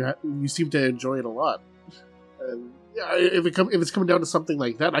together, you seem to enjoy it a lot. And if it's coming down to something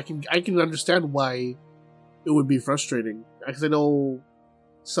like that, I can understand why it would be frustrating. Because I know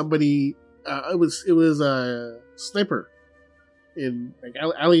somebody, it was a Sniper in like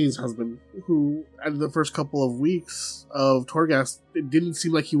Ali's husband, who in the first couple of weeks of Torghast, it didn't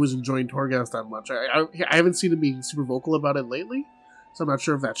seem like he was enjoying Torghast that much. I haven't seen him being super vocal about it lately, so I'm not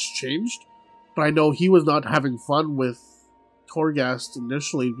sure if that's changed. But I know he was not having fun with Torghast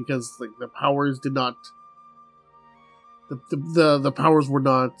initially because like the powers did not the powers were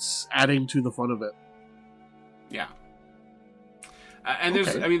not adding to the fun of it. Yeah. And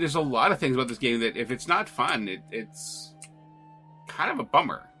there's a lot of things about this game that if it's not fun, it's kind of a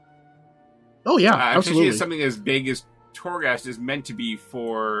bummer. Oh yeah, absolutely. Especially something as big as Torghast is meant to be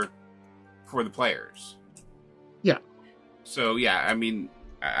for the players. Yeah. So yeah, I mean,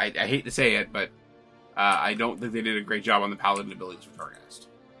 I hate to say it, but I don't think they did a great job on the Paladin abilities for Torghast.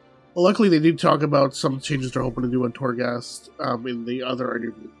 Well, luckily they did talk about some changes they're hoping to do on Torghast in the other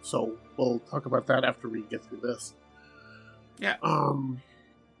interview, so we'll talk about that after we get through this. Yeah.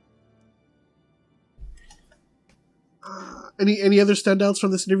 Any other standouts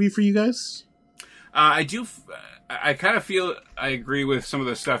from this interview for you guys? I do. I kind of feel I agree with some of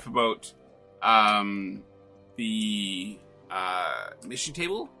the stuff about the mission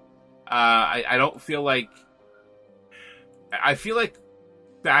table. I don't feel like. I feel like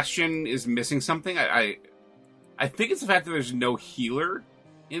Bastion is missing something. I think it's the fact that there's no healer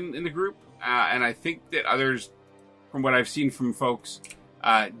in the group, and I think that others, from what I've seen from folks,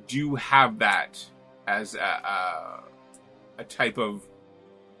 do have that as a type of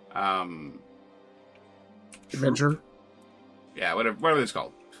adventure. Yeah, whatever it's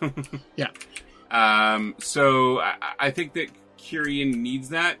called. Yeah. So I think that Kyrian needs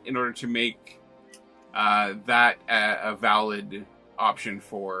that in order to make that a valid option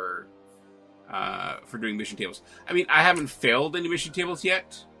for for doing mission tables. I mean, I haven't failed any mission tables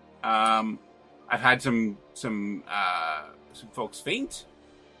yet. I've had some folks faint,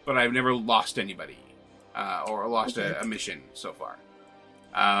 but I've never lost anybody or lost a mission so far.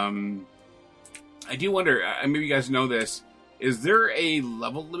 I do wonder, maybe you guys know this, is there a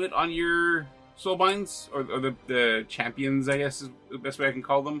level limit on your soulbinds? Or the champions, I guess is the best way I can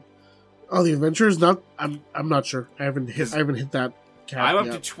call them? Oh, the adventurers? Not. I'm not sure. I haven't hit that cap I'm up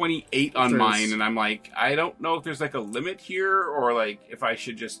yet. to 28 on mine, and I'm like, I don't know if there's like a limit here, or like if I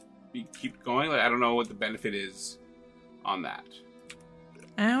should just keep going. Like, I don't know what the benefit is on that.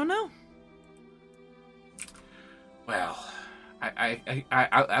 I don't know. Well, I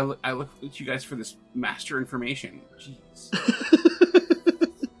look at you guys for this master information. Jeez.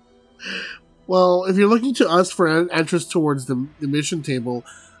 Well, if you're looking to us for answers towards the mission table,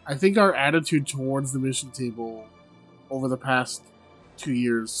 I think our attitude towards the mission table over the past 2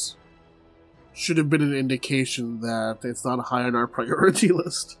 years should have been an indication that it's not high on our priority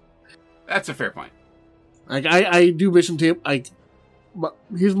list. That's a fair point. Like I do mission table.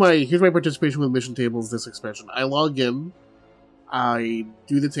 Here's my participation with mission tables this expansion. I log in, I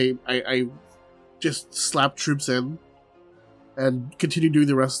do the tape, I just slap troops in, and continue doing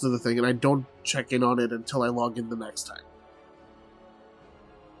the rest of the thing, and I don't check in on it until I log in the next time.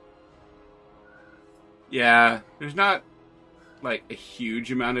 Yeah, there's not like a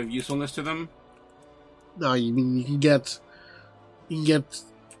huge amount of usefulness to them. No, you mean you can get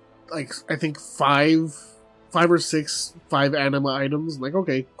like I think five or six anima items. Like,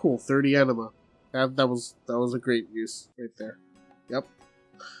 okay, cool, 30 anima. That was a great use right there. Yep.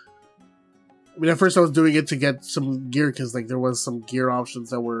 I mean, at first I was doing it to get some gear because like there was some gear options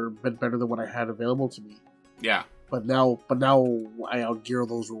that were a bit better than what I had available to me. Yeah. But now I outgear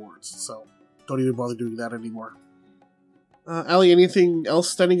those rewards, so don't even bother doing that anymore. Ali, anything else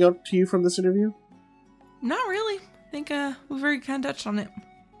standing out to you from this interview? Not really. I think we've already kind of touched on it.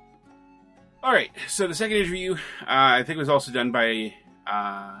 All right. So the second interview, I think, was also done by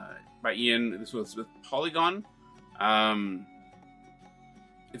Ian. This was with Polygon.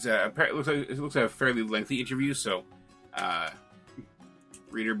 It looks like a fairly lengthy interview, so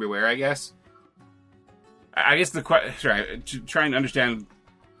reader beware, I guess. I guess to try and understand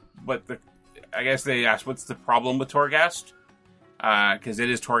I guess they asked what's the problem with Torghast, because it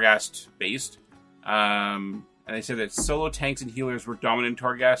is Torghast based, and they said that solo tanks and healers were dominant in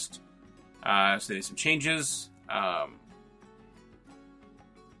Torghast, so they did some changes,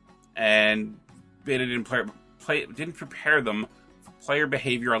 and they didn't prepare them for player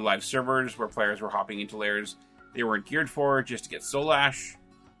behavior on live servers where players were hopping into layers they weren't geared for just to get Soul Ash.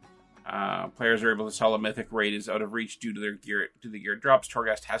 Players are able to tell a mythic raid is out of reach due to the gear drops.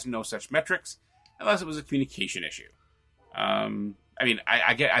 Torghast has no such metrics unless it was a communication issue. I mean,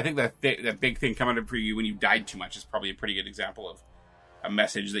 I think that big thing coming up for you when you died too much is probably a pretty good example of a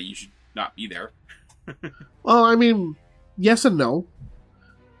message that you should not be there. Well, I mean, yes and no.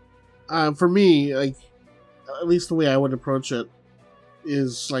 For me, like, at least the way I would approach it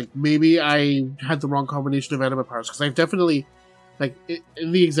is like maybe I had the wrong combination of anima powers, because I've definitely, like,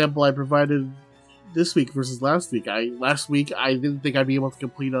 in the example I provided this week versus last week, last week I didn't think I'd be able to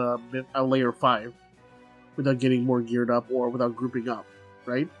complete a layer 5 without getting more geared up or without grouping up,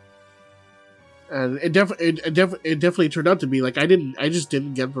 right? And it definitely turned out to be like I just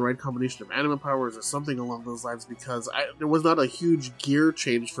didn't get the right combination of anima powers or something along those lines, because there was not a huge gear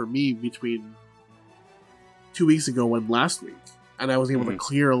change for me between 2 weeks ago and last week, and I was able to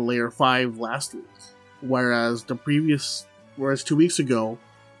clear layer 5 last week, whereas 2 weeks ago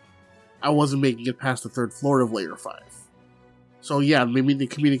I wasn't making it past the 3rd floor of layer 5. So yeah,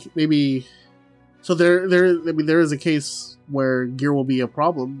 maybe so there is a case where gear will be a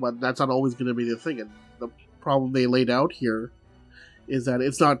problem, but that's not always going to be the thing. And the problem they laid out here is that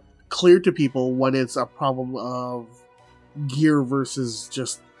it's not clear to people when it's a problem of gear versus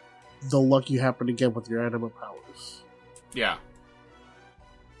just the luck you happen to get with your anima powers. Yeah.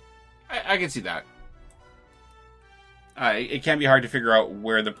 I can see that. It can be hard to figure out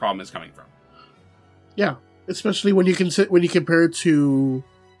where the problem is coming from. Yeah, especially when you compare it to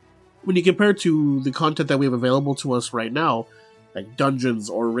the content that we have available to us right now, like dungeons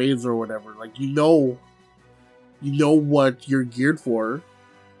or raids or whatever. Like you know what you're geared for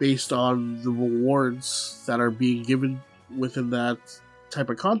based on the rewards that are being given within that type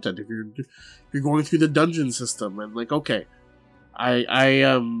of content. If you're going through the dungeon system and like, okay, I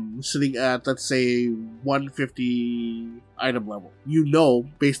am sitting at, let's say, 150 item level. You know,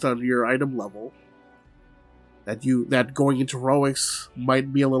 based on your item level, that going into heroics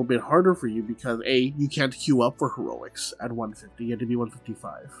might be a little bit harder for you because A, you can't queue up for heroics at 150, you have to be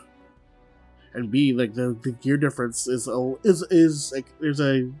 155. and B, like the gear difference is like there's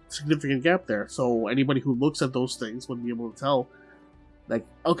a significant gap there. So anybody who looks at those things would be able to tell, like,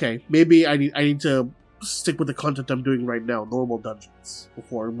 okay, maybe I need to stick with the content I'm doing right now, normal dungeons,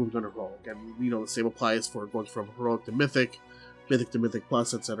 before moving on to heroic. And the same applies for going from heroic to mythic to mythic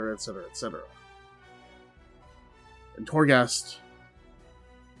plus, etc., etc., etc. And Torghast,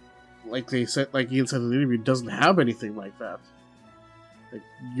 like Ian said in the interview, doesn't have anything like that. Like,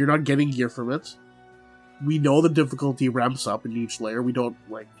 you're not getting gear from it. We know the difficulty ramps up in each layer. We don't,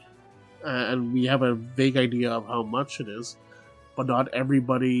 and we have a vague idea of how much it is, but not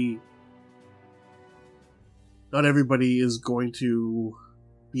everybody is going to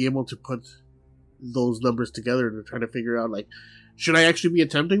be able to put those numbers together to try to figure out, like, should I actually be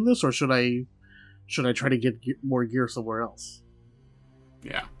attempting this, or should I try to get more gear somewhere else?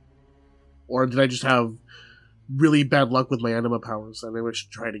 Yeah. Or did I just have really bad luck with my anima powers, and maybe I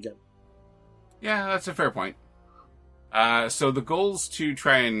should try it again? Yeah, that's a fair point. So the goals to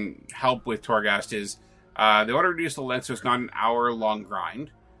try and help with Torghast is they want to reduce the length so it's not an hour-long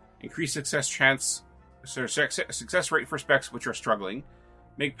grind, increase success rate for specs which are struggling,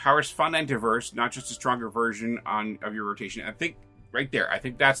 make powers fun and diverse, not just a stronger version of your rotation. I think right there, I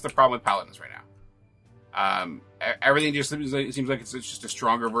think that's the problem with Paladins right now. Everything just seems like it's just a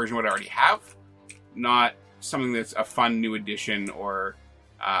stronger version of what I already have, not something that's a fun new addition or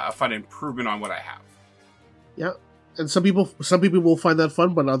a fun improvement on what I have. Yeah, and some people will find that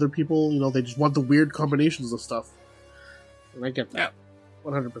fun, but other people, they just want the weird combinations of stuff. And I get that,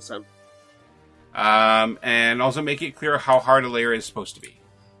 100%. And also make it clear how hard a layer is supposed to be.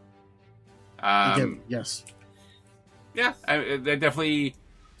 Again, yes. Yeah, that definitely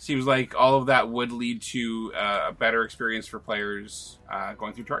seems like all of that would lead to a better experience for players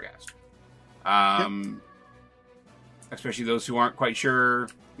going through Torghast. Especially those who aren't quite sure,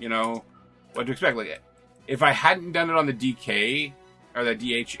 what to expect. Like, if I hadn't done it on the DK or the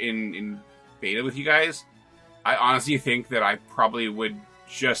DH in beta with you guys, I honestly think that I probably would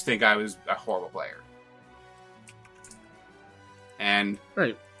just think I was a horrible player. And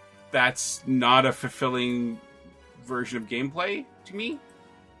right. That's not a fulfilling version of gameplay to me.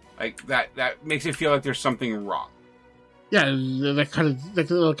 Like, that makes it feel like there's something wrong. Yeah, that kind of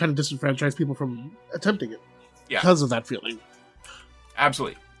disenfranchise people from attempting it. Yeah. Because of that feeling.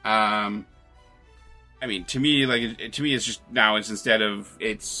 Absolutely. I mean, to me, it's just now it's instead of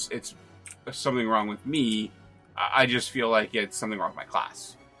it's something wrong with me, I just feel like it's something wrong with my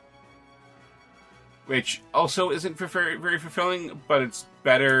class. Which also isn't very, very fulfilling, but it's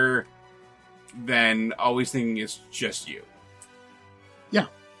better than always thinking it's just you. Yeah.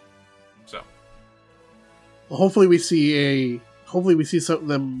 So. Well, hopefully we see some of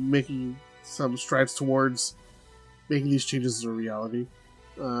them making some strides towards making these changes a reality.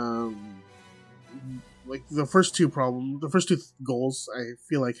 Like the first two goals, I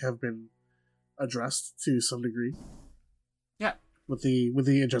feel like have been addressed to some degree. Yeah. With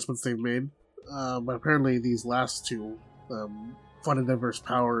the adjustments they've made. But apparently these last two, fun and diverse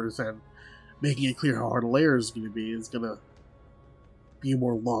powers and making it clear how hard a layer is going to be a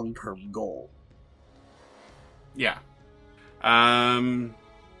more long-term goal. Yeah. So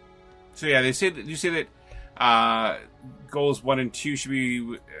yeah, you say that goals 1 and 2 should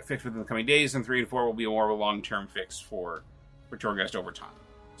be fixed within the coming days, and 3 and 4 will be more of a long-term fix for Torghast over time.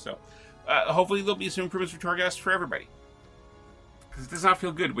 So hopefully there'll be some improvements for Torghast for everybody. Because it does not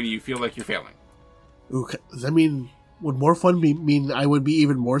feel good when you feel like you're failing. Ooh, does that mean, would more fun mean I would be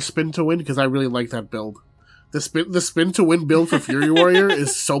even more spin to win? Because I really like that build. The spin to win build for Fury Warrior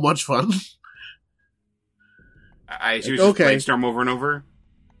is so much fun. I assume it's just Bladestorm over and over?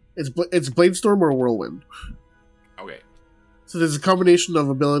 It's Bladestorm or Whirlwind. Okay. So there's a combination of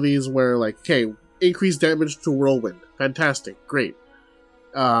abilities where, like, okay, increase damage to Whirlwind. Fantastic. Great.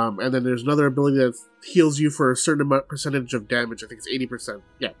 And then there's another ability that heals you for a certain percentage of damage. I think it's 80%.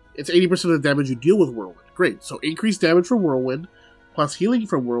 Yeah, it's 80% of the damage you deal with Whirlwind. Great. So increased damage from Whirlwind plus healing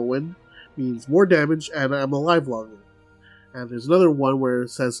from Whirlwind means more damage, and I'm alive longer. And there's another one where it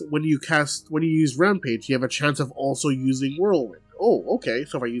says when you use Rampage, you have a chance of also using Whirlwind. Oh, okay.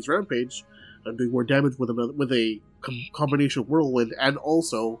 So if I use Rampage, I'm doing more damage with a combination of Whirlwind and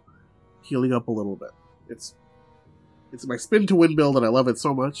also healing up a little bit. It's my spin to win build, and I love it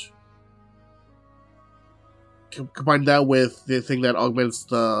so much. Combine that with the thing that augments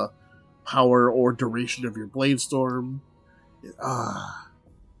the power or duration of your Bladestorm.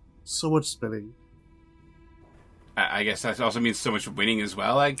 So much spinning. I guess that also means so much winning as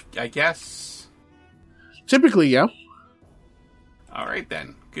well, I guess? Typically, yeah. Alright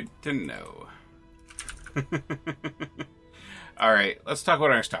then. Good to know. Alright, let's talk about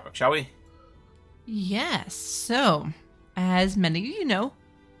our next topic, shall we? Yes. So, as many of you know,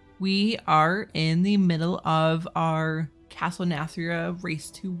 we are in the middle of our Castle Nathria Race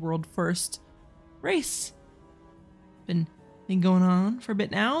to World First race. Been going on for a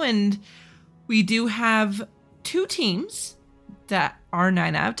bit now, and we do have 2 teams that are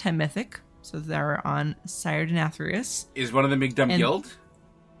 9 out of 10 mythic. So they're on Sire Denathrius. Is one of them Big Dumb Guild?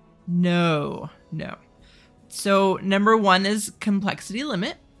 No. So number 1 is Complexity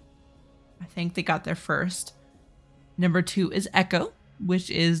Limit. I think they got there first. Number 2 is Echo, which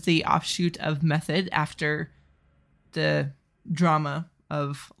is the offshoot of Method after the drama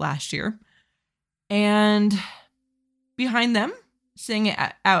of last year. And behind them, sitting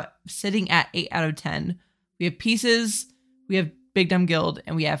at 8 out of 10, we have Pieces, we have Big Dumb Guild,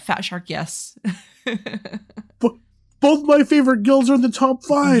 and we have Fat Shark Yes. Both my favorite guilds are in the top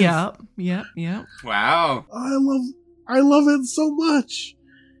 5. Yep. Wow. I love it so much.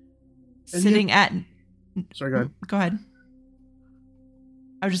 Sorry, go ahead. Go ahead.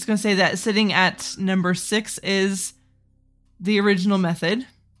 I was just going to say that sitting at number 6 is the original Method.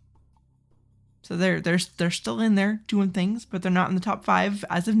 So they're still in there doing things, but they're not in the top 5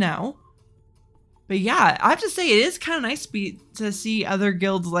 as of now. But yeah, I have to say it is kind of nice to see other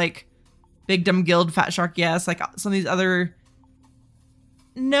guilds like Big Dumb Guild, Fat Shark Yes, like some of these other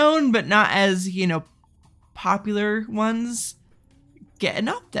known but not as, popular ones getting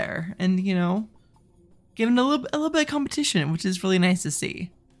up there and, giving a little bit of competition, which is really nice to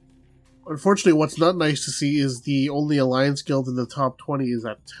see. Unfortunately, what's not nice to see is the only Alliance guild in the top 20 is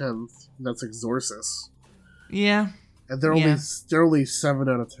at 10th. That's Exorcist. Yeah. And they're only 7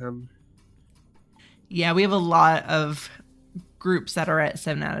 out of 10. Yeah, we have a lot of groups that are at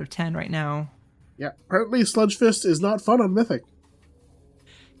 7 out of 10 right now. Yeah, apparently Sludgefist is not fun on Mythic.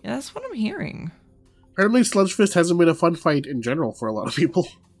 Yeah, that's what I'm hearing. Apparently Sludgefist hasn't been a fun fight in general for a lot of people.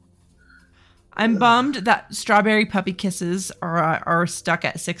 I'm bummed that Strawberry Puppy Kisses are stuck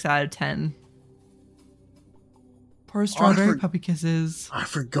at 6 out of 10. Poor Strawberry Puppy Kisses. I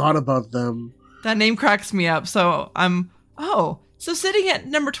forgot about them. That name cracks me up, so so sitting at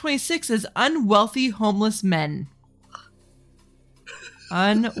number 26 is Unwealthy Homeless Men.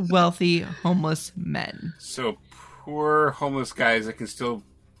 Unwealthy Homeless Men. So poor homeless guys that can still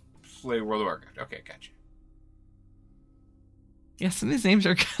play World of Warcraft. Okay, gotcha. Yeah, some of these names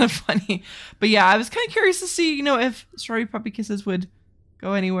are kind of funny. But yeah, I was kind of curious to see, if Strawberry Puppy Kisses would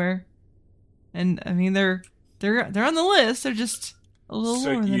go anywhere. And I mean, they're on the list. They're just a little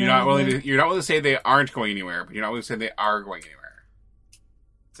lower than you're not willing to say they aren't going anywhere, but you're not willing to say they are going anywhere.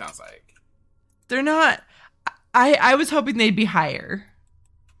 Sounds like they're not. I was hoping they'd be higher.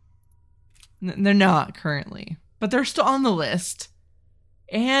 They're not currently, but they're still on the list,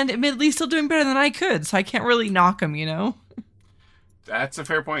 and admittedly still doing better than I could. So I can't really knock them, That's a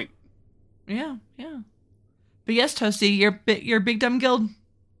fair point. Yeah. But yes, Toasty, your Big Dumb Guild,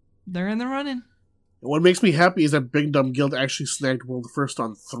 they're in the running. What makes me happy is that Big Dumb Guild actually snagged World First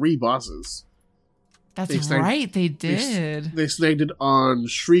on 3 bosses. That's right, they did. They snagged it on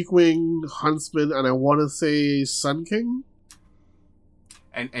Shriekwing, Huntsman, and I want to say Sun King.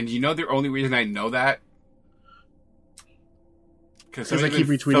 And the only reason I know that? Because I keep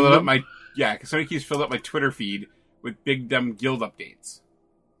retweeting them? because somebody keeps filling up my Twitter feed with Big Dumb Guild updates.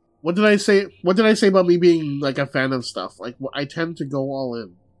 What did I say? What did I say about me being like a fan of stuff? Like, I tend to go all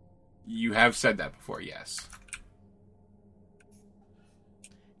in. You have said that before, yes.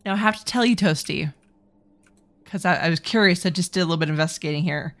 Now I have to tell you, Toasty, because I was curious. I just did a little bit of investigating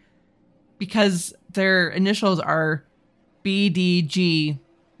here, because their initials are BDGG,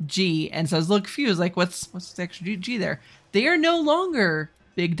 and so I was a little confused. Like, what's the extra G there? They are no longer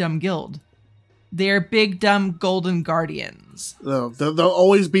Big Dumb Guild. They are Big Dumb Golden Guardians. No, they'll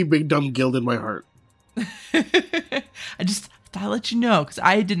always be Big Dumb Guild in my heart. I just thought I'd let you know, because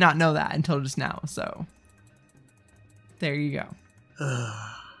I did not know that until just now. So there you go.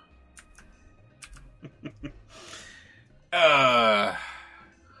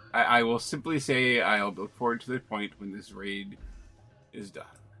 I will simply say I'll look forward to the point when this raid is done.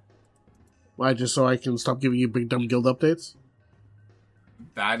 Why, just so I can stop giving you Big Dumb Guild updates?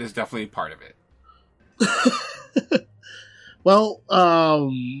 That is definitely part of it. Well,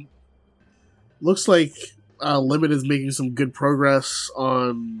 looks like Limit is making some good progress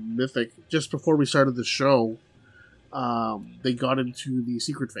on Mythic. Just before we started the show, they got into the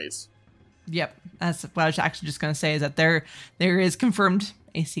secret phase. Yep, that's what I was actually just going to say, is that there is confirmed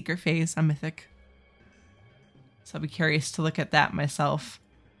a secret phase on Mythic. So I'll be curious to look at that myself.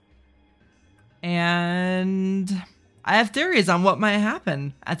 And I have theories on what might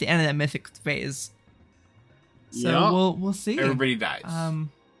happen at the end of that Mythic phase. So we'll see. Everybody dies.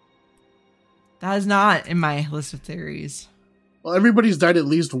 That is not in my list of theories. Well, everybody's died at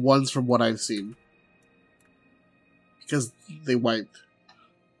least once from what I've seen. Because they wiped.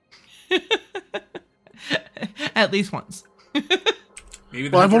 At least once. Maybe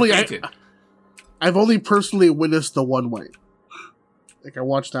Well, fainted. I've only personally witnessed the one wipe. Like, I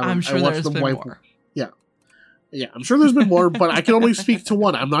watched that. I'm sure I watched there's them been wipe. more. Yeah, I'm sure there's been more, but I can only speak to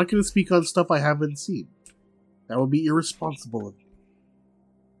one. I'm not going to speak on stuff I haven't seen. That would be irresponsible of me.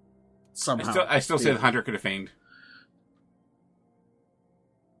 Somehow. I still say the hunter could have feigned.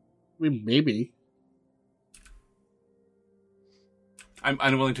 I mean, maybe. I'm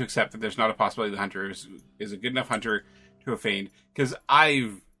unwilling to accept that there's not a possibility the hunter is a good enough hunter to have feigned, because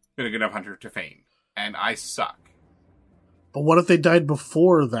I've been a good enough hunter to feign, and I suck. But what if they died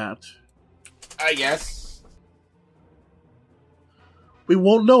before that? I guess. We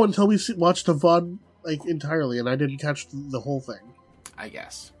won't know until we watch the VOD entirely, and I didn't catch the whole thing. I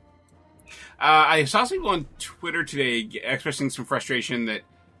guess. I saw some people on Twitter today expressing some frustration that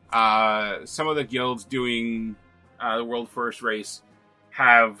some of the guilds doing the World First race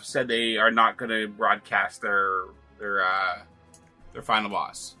have said they are not going to broadcast their final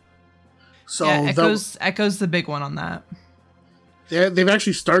boss. So yeah, Echo's the big one on that. They've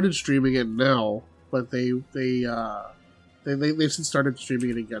actually started streaming it now, but they've since started streaming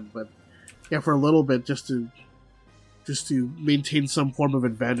it again. But yeah, for a little bit, just to maintain some form of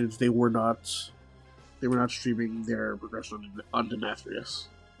advantage, they were not streaming their progression on Denathrius.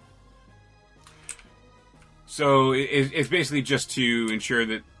 So it's basically just to ensure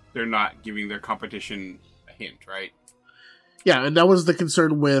that they're not giving their competition a hint, right? Yeah, and that was the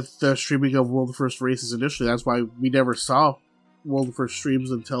concern with the streaming of World First races initially. That's why we never saw World First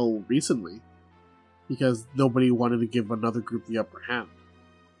streams until recently, because nobody wanted to give another group the upper hand.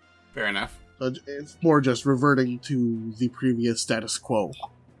 Fair enough. So it's more just reverting to the previous status quo.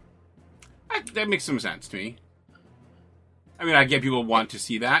 That makes some sense to me. I mean, I get people want to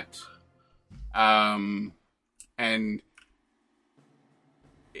see that. And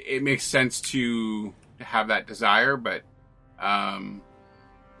it makes sense to have that desire, but I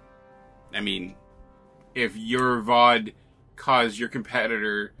mean, if your VOD caused your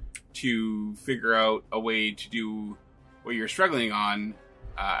competitor to figure out a way to do what you're struggling on,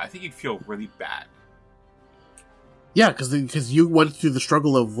 I think you'd feel really bad. Yeah, because you went through the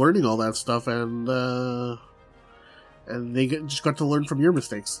struggle of learning all that stuff, and they just got to learn from your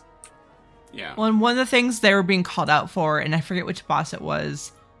mistakes. Yeah. Well, and one of the things they were being called out for, and I forget which boss it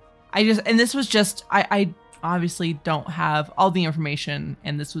was, I obviously don't have all the information,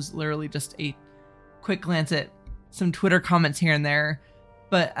 and this was literally just a quick glance at some Twitter comments here and there,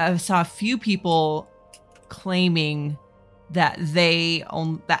 but I saw a few people claiming that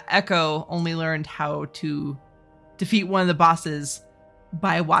that Echo only learned how to defeat one of the bosses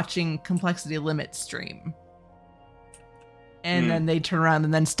by watching Complexity Limit stream. And then they turn around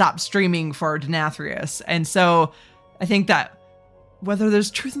and then stop streaming for Denathrius. And so I think that whether there's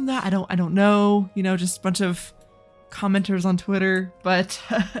truth in that, I don't know, just a bunch of commenters on Twitter, but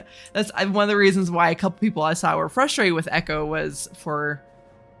that's one of the reasons why a couple people I saw were frustrated with Echo was for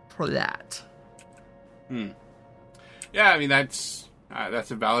that. Yeah, I mean, that's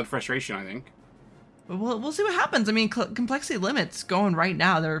a valid frustration, I think. But we'll see what happens. I mean, Complexity Limit's going right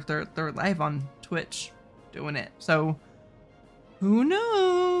now. They're live on Twitch doing it. So who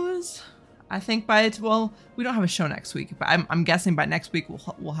knows? I think we don't have a show next week, but I'm guessing by next week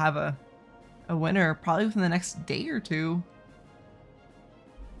we'll have a winner probably within the next day or two.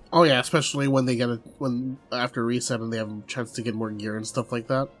 Oh yeah, especially when they when after reset and they have a chance to get more gear and stuff like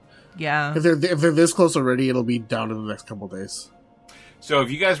that. Yeah. If they're this close already, it'll be down in the next couple days. So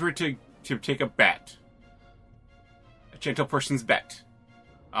if you guys were to take a bet, a gentle person's bet,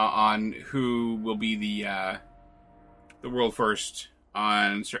 on who will be the world first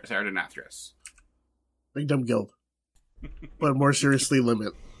on Denathrius. Big Dumb Guild. But more seriously,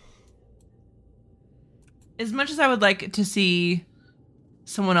 Limit. As much as I would like to see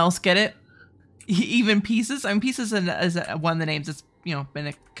someone else get it, even Pieces. I mean, Pieces is one of the names that's been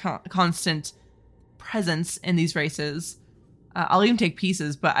a constant presence in these races. I'll even take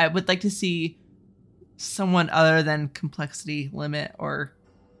Pieces, but I would like to see someone other than Complexity Limit or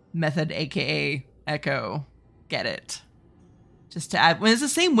Method, aka Echo, get it. Just to add, when it's the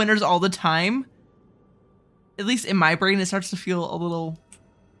same winners all the time, at least in my brain, it starts to feel a little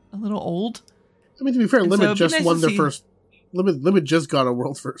old. I mean, to be fair, Limit so just nice won their see. first. Limit just got a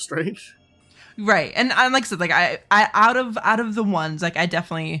world first, right? Right, and like I said, like I out of the ones, like I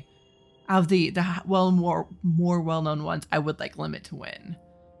definitely out of the more well known ones, I would like Limit to win,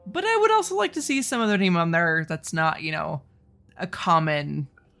 but I would also like to see some other name on there that's not a common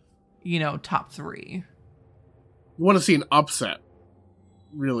top 3. You want to see an upset,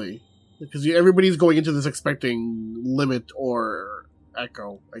 really, because everybody's going into this expecting Limit or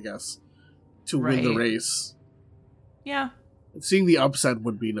Echo, I guess, to win the Right. race. Yeah. Seeing the upset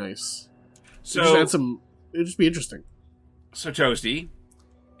would be nice. So It'd just be interesting. So Toasty,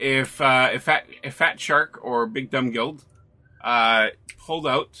 if Fat Shark or Big Dumb Guild pulled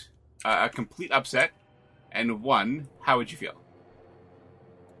out a complete upset and won, how would you feel?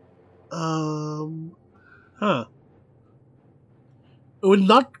 It would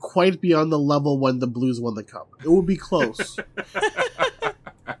not quite be on the level when the Blues won the cup. It would be close.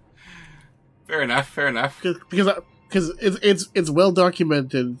 Fair enough. Because it's well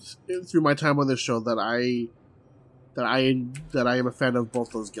documented through my time on this show that I am a fan of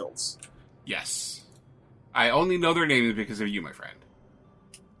both those guilds. Yes. I only know their names because of you, my friend.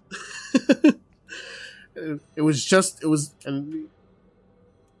 And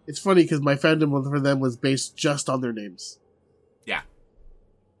it's funny because my fandom for them was based just on their names. Yeah.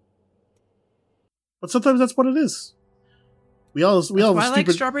 But sometimes that's what it is. We all That's why I have like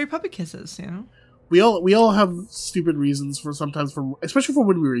stupid. Strawberry Puppy Kisses, We all have stupid reasons especially for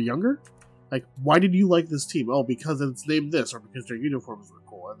when we were younger. Like, why did you like this team? Oh, because it's named this, or because their uniforms were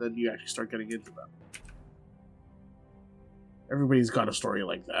cool, and then you actually start getting into them. Everybody's got a story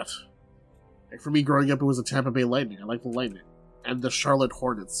like that. Like, for me, growing up, it was the Tampa Bay Lightning. I liked the Lightning. And the Charlotte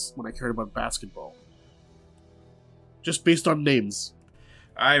Hornets, when I cared about basketball. Just based on names.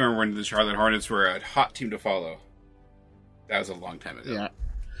 I remember when the Charlotte Hornets were a hot team to follow. That was a long time ago. Yeah.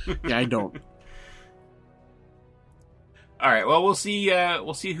 Yeah, I don't. All right. Well, we'll see.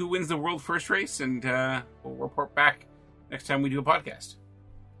 We'll see who wins the world first race, and we'll report back next time we do a podcast.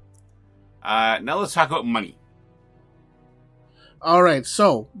 Now let's talk about money. All right,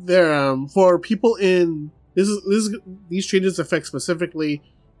 so there for people in these changes affect specifically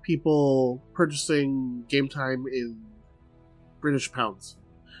people purchasing game time in British pounds.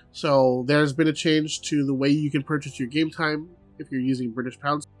 So there's been a change to the way you can purchase your game time if you're using British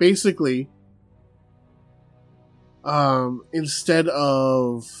pounds. Basically, instead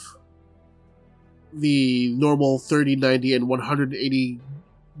of the normal 30, 90, and 180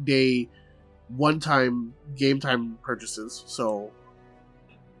 day one-time game time purchases, so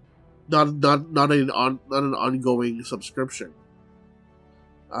not an ongoing subscription.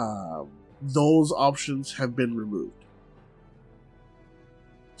 Those options have been removed.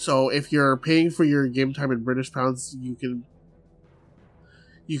 So if you're paying for your game time in British pounds, you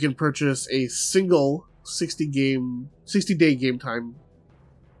can purchase a single 60-day game time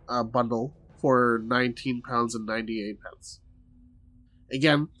bundle for £19.98.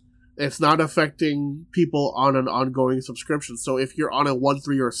 Again, it's not affecting people on an ongoing subscription. So if you're on a 1,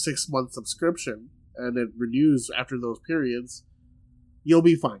 3, or 6 month subscription and it renews after those periods, you'll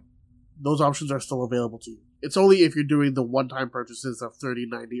be fine. Those options are still available to you. It's only if you're doing the one-time purchases of 30,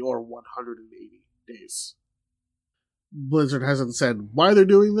 90, or 180 days. Blizzard hasn't said why they're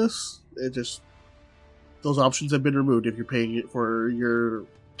doing this. Those options have been removed if you're paying it for your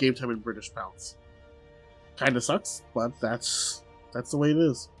game time in British pounds. Kinda sucks, but that's the way it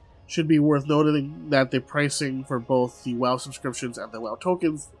is. Should be worth noting that the pricing for both the WoW subscriptions and the WoW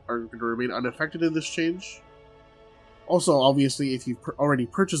tokens are going to remain unaffected in this change. Also, obviously, if you've already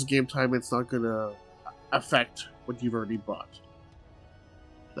purchased game time, it's not going to affect what you've already bought.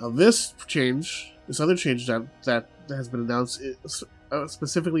 Now, this other change that has been announced,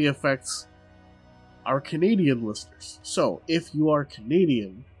 specifically affects our Canadian listeners. So, if you are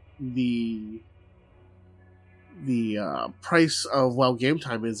Canadian, the price of WoW game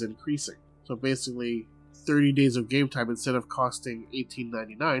time is increasing. So basically, 30 days of game time, instead of costing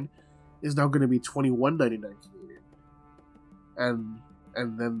 $18.99, is now going to be $21.99 Canadian. And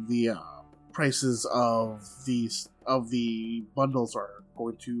then the prices of the bundles are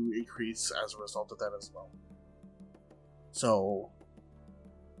going to increase as a result of that as well. So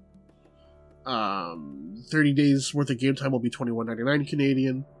 30 days worth of game time will be $21.99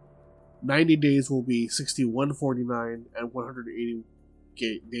 Canadian. 90 days will be $61.49, and 180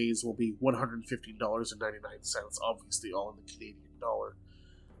 days will be $115.99, obviously all in the Canadian dollar.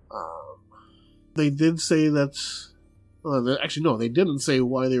 They did say that... actually, no, they didn't say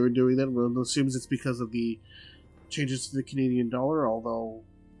why they were doing that. Well, it assumes it's because of the changes to the Canadian dollar, although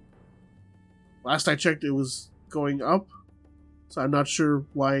last I checked it was going up, so I'm not sure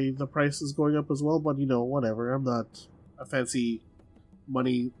why the price is going up as well, but whatever. I'm not a fancy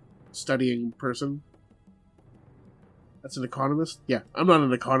money studying person. That's an economist? Yeah, I'm not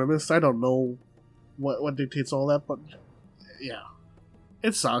an economist. I don't know what dictates all that, but yeah.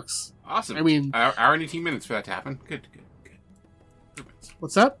 It sucks. Awesome. I mean... Hour and 18 minutes for that to happen. Good. improvements.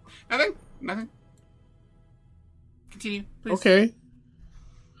 What's that? Nothing. Continue, please. Okay.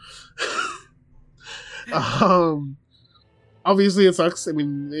 Obviously it sucks. I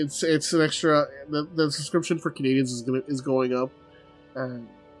mean, it's an extra. The subscription for Canadians is going up, and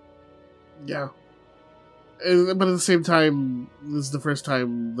yeah. But at the same time, this is the first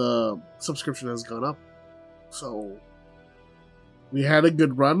time the subscription has gone up, so we had a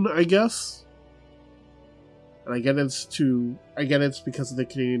good run, I guess. And I get it's because of the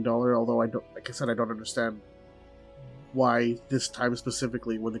Canadian dollar. Although I don't understand why this time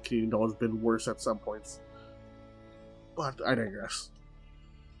specifically when the Canadian dollar has been worse at some points. But I digress.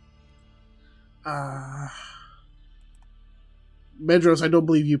 Medros, I don't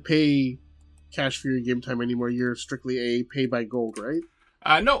believe you pay cash for your game time anymore. You're strictly a pay by gold, right?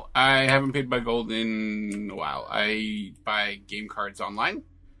 No, I haven't paid by gold in a while. I buy game cards online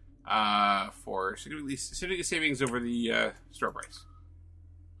for significant savings over the store price.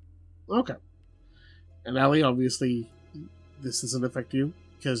 Okay. And Ali, obviously, this doesn't affect you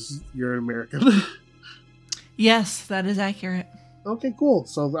because you're an American. Yes, that is accurate. Okay, cool.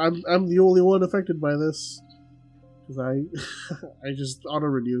 So I'm the only one affected by this because I just auto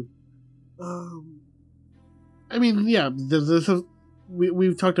renew. I mean, yeah,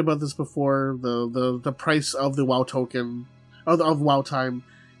 we've talked about this before. The price of the WoW token of WoW time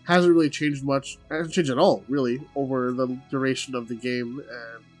hasn't really changed much. It hasn't changed at all, really, over the duration of the game,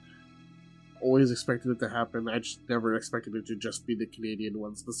 and always expected it to happen. I just never expected it to just be the Canadian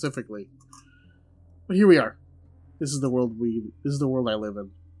one specifically. But here we are. This is the world I live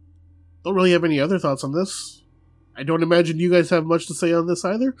in. Don't really have any other thoughts on this. I don't imagine you guys have much to say on this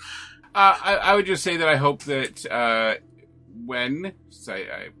either. I would just say that I hope that when,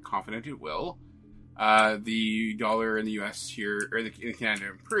 I'm confident it will, the dollar in the US here, or in Canada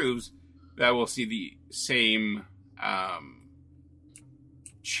improves, that we'll see the same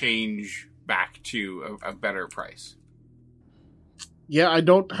change back to a better price. Yeah, I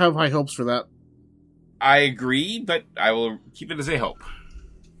don't have high hopes for that. I agree, but I will keep it as a hope.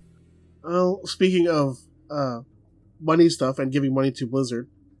 Well, speaking of money stuff and giving money to Blizzard.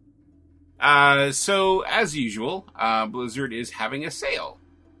 So, as usual, Blizzard is having a sale.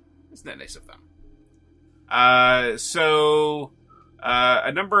 Isn't that nice of them? A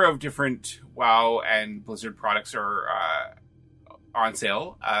number of different WoW and Blizzard products are on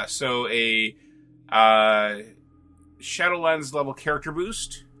sale. So, a Shadowlands level character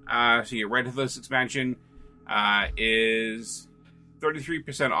boost. So your Red Hoodless expansion is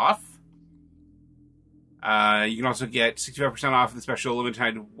 33% off. You can also get 65% off the special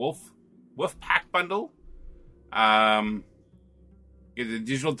limited Wolf Pack bundle. Get the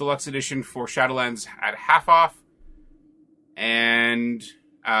digital deluxe edition for Shadowlands at half off, and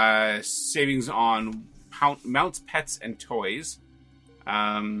savings on mounts, pets, and toys.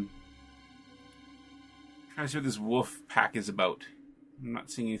 Trying to see what this Wolf Pack is about. I'm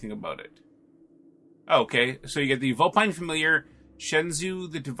not seeing anything about it. Oh, okay, so you get the Vulpine Familiar,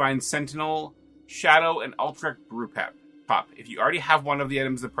 Shenzu, the Divine Sentinel, Shadow, and Ultrek Brew Pop. If you already have one of the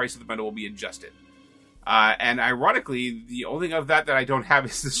items, the price of the bundle will be adjusted. And ironically, the only thing of that I don't have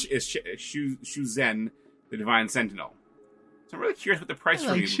is Shuzen, the Divine Sentinel. So I'm really curious what the price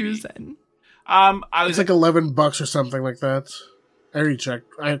for you would be. Shuzen. It's like $11 or something like that. I already checked.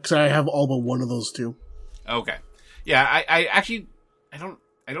 Because I have all but one of those two. Okay. Yeah, I actually... I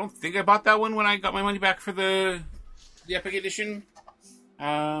don't think I bought that one when I got my money back for the Epic Edition.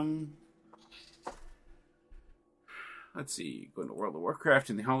 Let's see. Going to World of Warcraft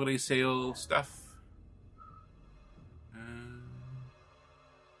and the holiday sale stuff.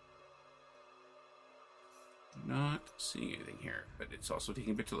 Not seeing anything here, but it's also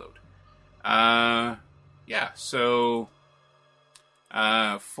taking a bit to load. Yeah, so...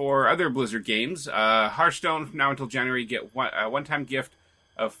 for other Blizzard games, Hearthstone from now until January, you get a one-time gift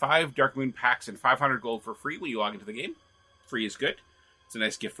of 5 Darkmoon packs and 500 gold for free when you log into the game. Free is good. It's a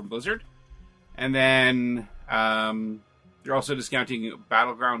nice gift from Blizzard. And then they're also discounting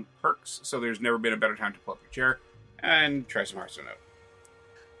Battleground perks, so there's never been a better time to pull up your chair and try some Hearthstone out.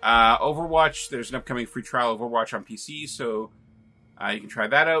 Overwatch, there's an upcoming free trial of Overwatch on PC, so you can try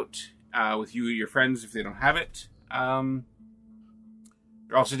that out with you and your friends if they don't have it. They're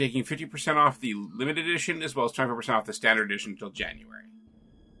also taking 50% off the limited edition, as well as 25% off the standard edition until January.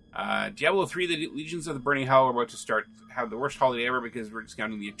 Diablo 3, the Legions of the Burning Hell are about to have the worst holiday ever because we're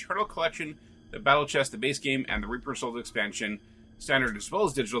discounting the Eternal Collection, the Battle Chest, the base game, and the Reaper Souls expansion, standard as well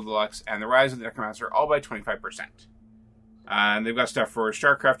as digital deluxe, and the Rise of the Necromancer, all by 25%. And they've got stuff for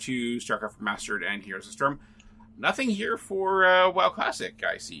StarCraft 2, StarCraft Remastered, and Heroes of Storm. Nothing here for WoW Classic,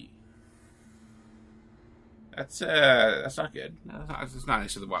 I see. That's not good. It's not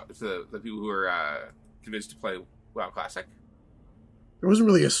nice to the people who are convinced to play WoW Classic. There wasn't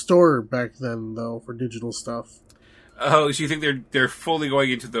really a store back then, though, for digital stuff. Oh, so you think they're fully going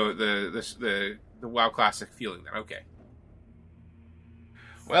into the WoW Classic feeling then? Okay.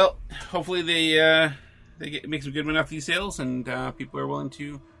 Well, hopefully they make some good enough these sales, and people are willing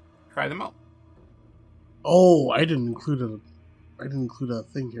to try them out. Oh, I didn't include a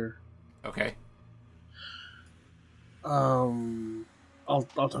thing here. Okay. I'll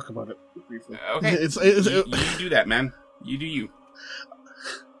talk about it briefly. Okay. You do that, man. You do you.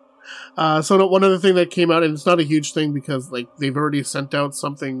 So one other thing that came out, and it's not a huge thing because like they've already sent out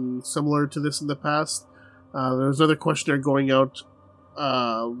something similar to this in the past. There's another questionnaire going out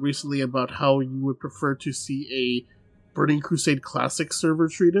recently about how you would prefer to see a Burning Crusade Classic server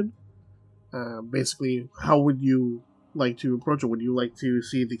treated. Basically, how would you like to approach it? Would you like to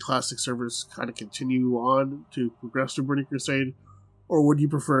see the Classic servers kind of continue on to progress to Burning Crusade, or would you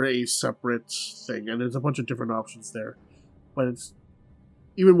prefer a separate thing? And there's a bunch of different options there, but it's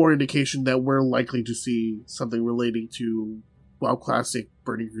even more indication that we're likely to see something relating to WoW Classic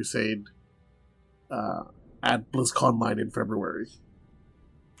Burning Crusade at BlizzConline in February.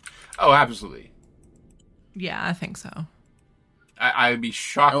 Oh, absolutely. Yeah, I think so. I'd be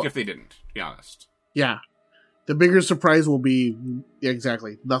shocked if they didn't, to be honest. Yeah. The bigger surprise will be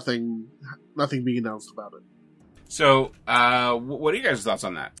exactly nothing being announced about it. So, what are you guys' thoughts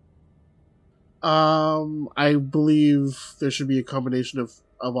on that? I believe there should be a combination of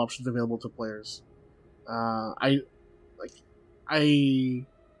options available to players. I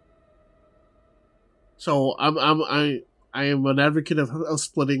am an advocate of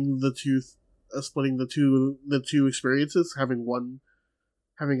splitting the two experiences, having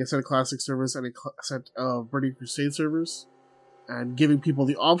a set of Classic servers and a set of Burning Crusade servers, and giving people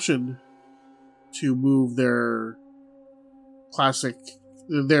the option to move their Classic,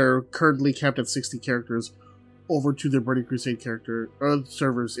 they're currently capped at 60 characters, over to their Burning Crusade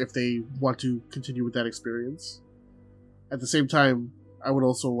servers if they want to continue with that experience. At the same time, I would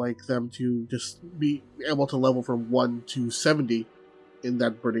also like them to just be able to level from 1 to 70 in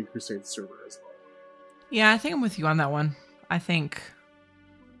that Burning Crusade server as well. Yeah, I think I'm with you on that one. I think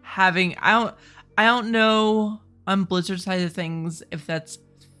I don't know on Blizzard's side of things if that's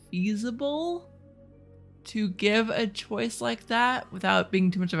feasible to give a choice like that without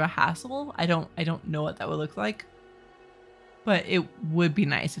being too much of a hassle. I don't know what that would look like, but it would be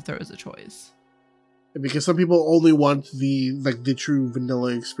nice if there was a choice. Because some people only want the true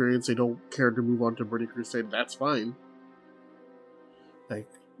vanilla experience. They don't care to move on to Burning Crusade. That's fine. Like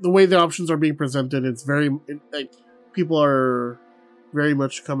the way the options are being presented, it's very people are very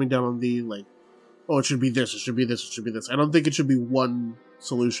much coming down on the oh, it should be this, it should be this, it should be this. I don't think it should be one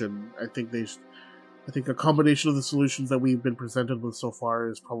solution. I think a combination of the solutions that we've been presented with so far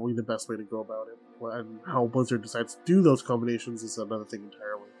is probably the best way to go about it. And how Blizzard decides to do those combinations is another thing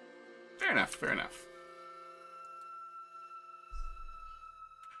entirely. Fair enough.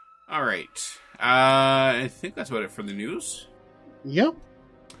 All right. I think that's about it for the news. Yep.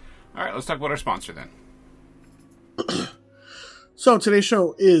 All right, let's talk about our sponsor then. So today's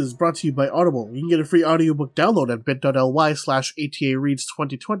show is brought to you by Audible. You can get a free audiobook download at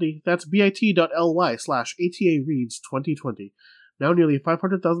bit.ly/ATAReads2020. That's bit.ly/ATAReads2020. Now nearly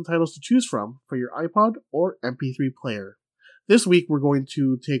 500,000 titles to choose from for your iPod or MP3 player. This week we're going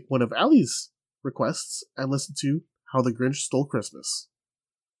to take one of Allie's requests and listen to How the Grinch Stole Christmas.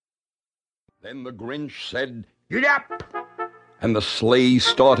 Then the Grinch said, "Gid up!" And the sleigh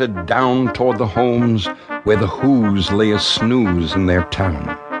started down toward the homes where the Whos lay a snooze in their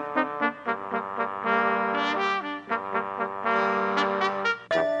town.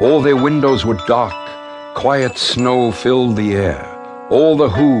 All their windows were dark, quiet snow filled the air. All the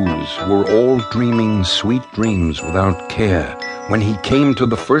Whos were all dreaming sweet dreams without care. When he came to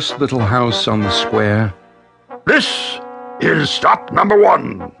the first little house on the square, "This is stop number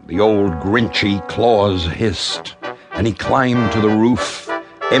 1, the old Grinchy Claus hissed. And he climbed to the roof,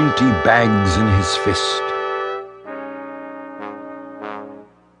 empty bags in his fist.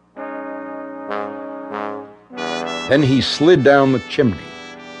 Then he slid down the chimney,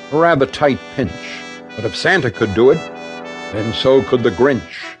 a rather tight pinch. But if Santa could do it, then so could the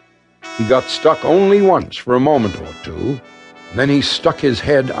Grinch. He got stuck only once for a moment or two. Then he stuck his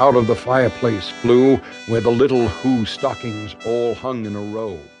head out of the fireplace flue where the little Who stockings all hung in a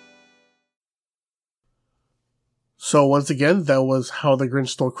row. So once again, that was How the Grinch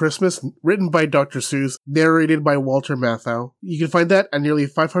Stole Christmas, written by Dr. Seuss, narrated by Walter Matthau. You can find that and nearly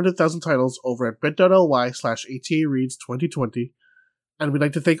 500,000 titles over at bit.ly/ATAReads2020. And we'd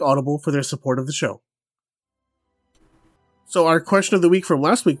like to thank Audible for their support of the show. So our question of the week from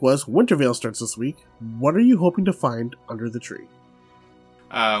last week was, Wintervale starts this week. What are you hoping to find under the tree?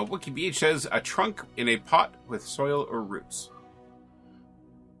 Wikipedia says a trunk in a pot with soil or roots.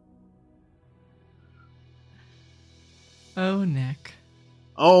 Oh, Nick.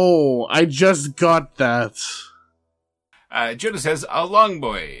 Oh, I just got that. Jonah says a long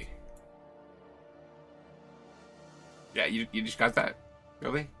boy. Yeah, you just got that?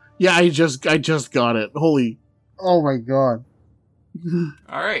 Really? Yeah, I just got it. Holy. Oh my god.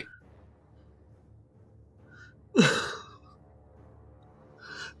 All right.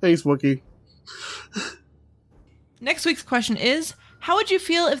 Thanks, Wookie. Next week's question is, how would you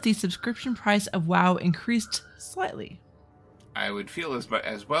feel if the subscription price of WoW increased slightly? I would feel as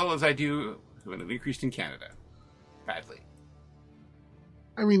well as I do when it increased in Canada. Badly.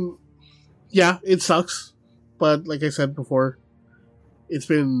 I mean, yeah, it sucks. But like I said before, it's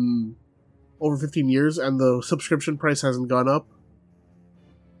been over 15 years and the subscription price hasn't gone up.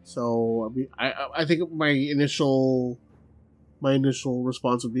 So, I mean, I think my initial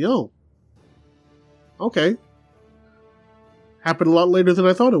response would be, oh, okay. Happened a lot later than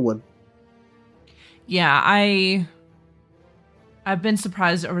I thought it would. Yeah, I've been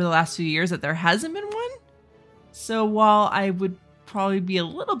surprised over the last few years that there hasn't been one. So while I would probably be a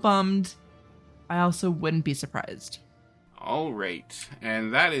little bummed, I also wouldn't be surprised. All right.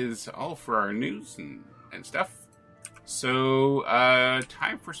 And that is all for our news and stuff. So,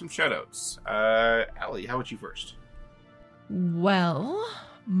 time for some shoutouts. Allie, how about you first? Well,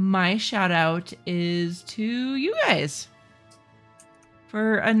 my shout out is to you guys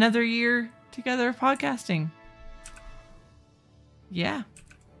for another year together of podcasting. Yeah.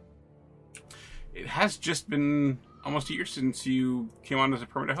 It has just been almost a year since you came on as a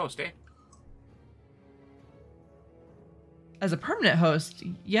permanent host, eh? As a permanent host,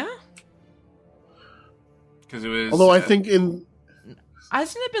 yeah. Because it was. Although I think in.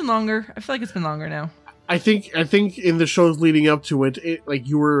 Hasn't it been longer? I feel like it's been longer now. I think in the shows leading up to it, like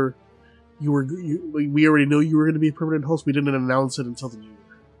we already knew you were going to be a permanent host. We didn't announce it until the new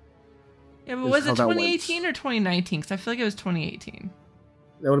year. Yeah, but was it 2018 or 2019? Because I feel like it was 2018.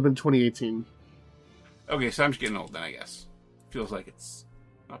 That would have been 2018. Okay, so I'm just getting old then, I guess. Feels like it's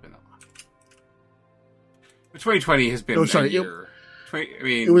not been that long. But 2020 has been a year.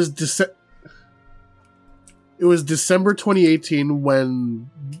 It was December 2018 when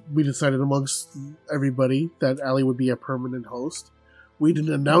we decided amongst everybody that Allie would be a permanent host. We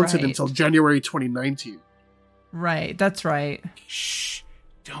didn't announce it until January 2019. Right, that's right. Shh!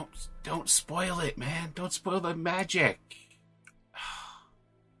 Don't spoil it, man. Don't spoil the magic.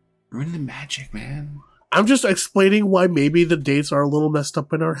 Ruin the magic, man. I'm just explaining why maybe the dates are a little messed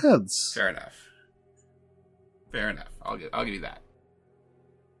up in our heads. Fair enough. I'll give you that.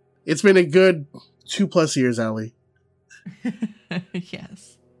 It's been a good 2+ years, Allie.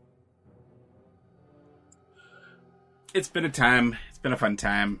 Yes. It's been a time. It's been a fun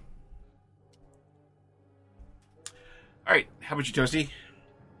time. All right, how about you, Toasty?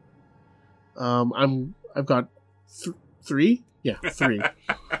 I've got 3. Yeah, 3.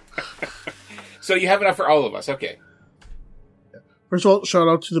 So you have enough for all of us. Okay. First of all, shout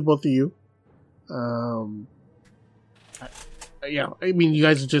out to the both of you. I mean, you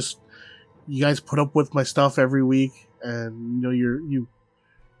guys put up with my stuff every week, and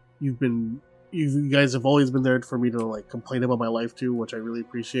you guys have always been there for me to like complain about my life too, which I really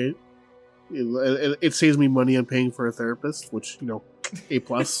appreciate. It saves me money on paying for a therapist, which A+.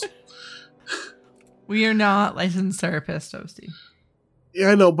 We are not licensed therapists, Toasty. Yeah,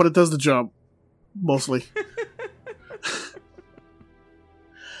 I know, but it does the job mostly.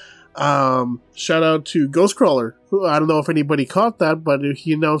 Shout out to Ghostcrawler, who I don't know if anybody caught that, but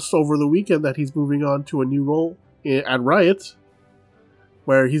he announced over the weekend that he's moving on to a new role at Riot,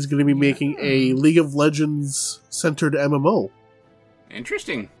 where he's going to be making a League of Legends centered MMO.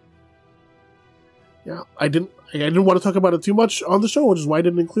 Interesting. Yeah, I didn't want to talk about it too much on the show, which is why I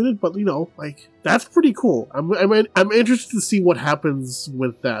didn't include it. But that's pretty cool. I'm interested to see what happens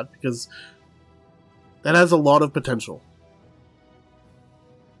with that, because that has a lot of potential.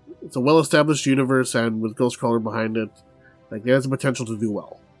 It's a well-established universe, and with Ghostcrawler behind it, it has the potential to do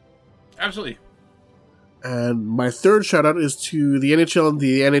well. Absolutely. And my third shout-out is to the NHL and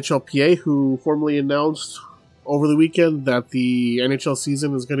the NHLPA, who formally announced over the weekend that the NHL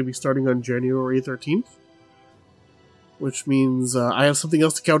season is going to be starting on January 13th, which means I have something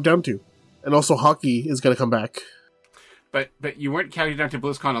else to count down to. And also hockey is going to come back. But you weren't counting down to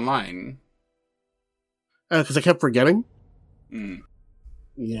BlizzCon Online. Because I kept forgetting.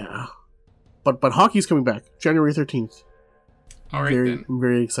 Yeah. But hockey's coming back, January 13th. All right, then. I'm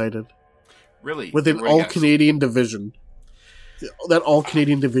very excited. Really? With an all-Canadian division. that all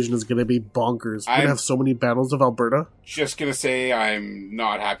Canadian division is going to be bonkers. We're going to have so many battles of Alberta. Just going to say I'm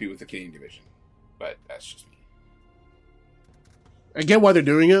not happy with the Canadian division. But that's just me. I get why they're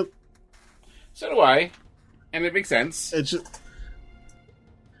doing it. So do I. And it makes sense. It's just...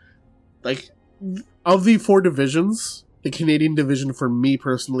 Like, of the 4 divisions, the Canadian division for me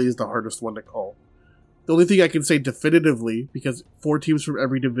personally is the hardest one to call. The only thing I can say definitively, because 4 teams from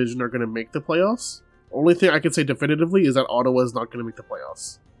every division are going to make the playoffs, only thing I can say definitively is that Ottawa is not going to make the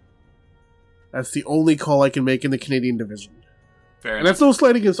playoffs. That's the only call I can make in the Canadian division. Fair and enough. that's no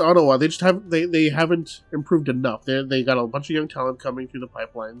slight against Ottawa. They just haven't improved enough. They got a bunch of young talent coming through the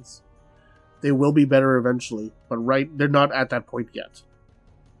pipelines. They will be better eventually, but they're not at that point yet.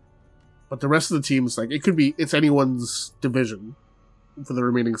 But the rest of the teams, like, it's anyone's division for the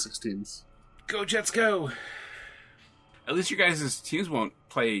remaining 6 teams. Go Jets, go! At least your guys' teams won't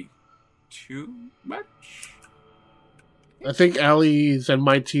play too much. I think Allie's and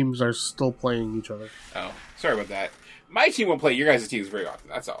my teams are still playing each other. Oh, sorry about that. My team won't play your guys' teams very often.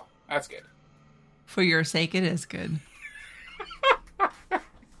 That's all. That's good. For your sake, it is good.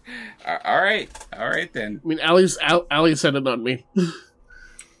 All right then. I mean, Allie said it, not me.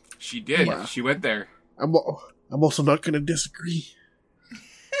 She did. Yeah. She went there. I'm also not going to disagree.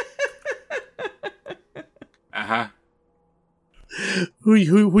 Uh-huh. Who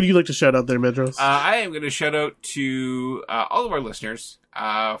do you like to shout out there, Medros? I am going to shout out to all of our listeners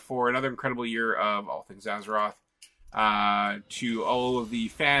for another incredible year of All Things Azeroth. To all of the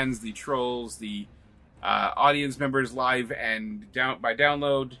fans, the trolls, the audience members live and by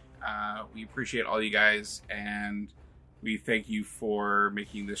download. We appreciate all you guys, and we thank you for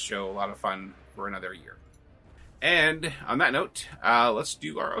making this show a lot of fun for another year. And on that note, let's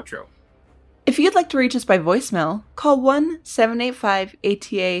do our outro. If you'd like to reach us by voicemail, call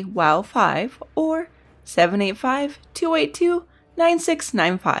 1-785-ATA-WOW5 or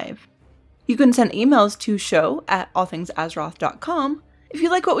 785-282-9695. You can send emails to show@allthingsazeroth.com. If you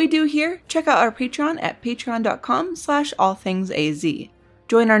like what we do here, check out our Patreon at patreon.com/allthingsaz.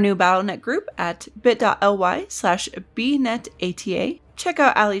 Join our new Battle.net group at bit.ly/bnetata. Check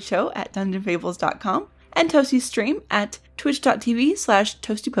out Allie's show at dungeonfables.com and Toasty's stream at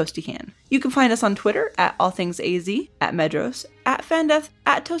twitch.tv/toastypostycan. You can find us on Twitter at allthingsaz, at Medros, at Fandeath,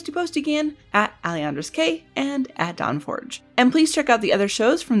 at toastypostycan, at AleandrasK, and at Dawnforge. And please check out the other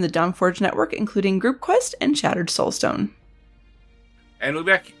shows from the Dawnforge network, including Group Quest and Shattered Soulstone. And we'll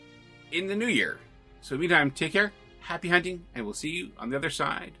be back in the new year. So meantime, take care, happy hunting, and we'll see you on the other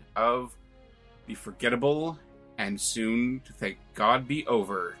side of the forgettable and soon to thank God be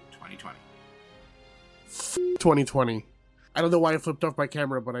over 2020. 2020. I don't know why I flipped off my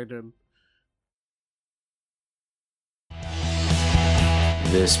camera, but I did.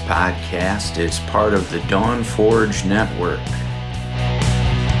 This podcast is part of the Dawnforge Network.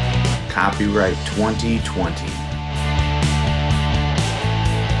 Copyright 2020.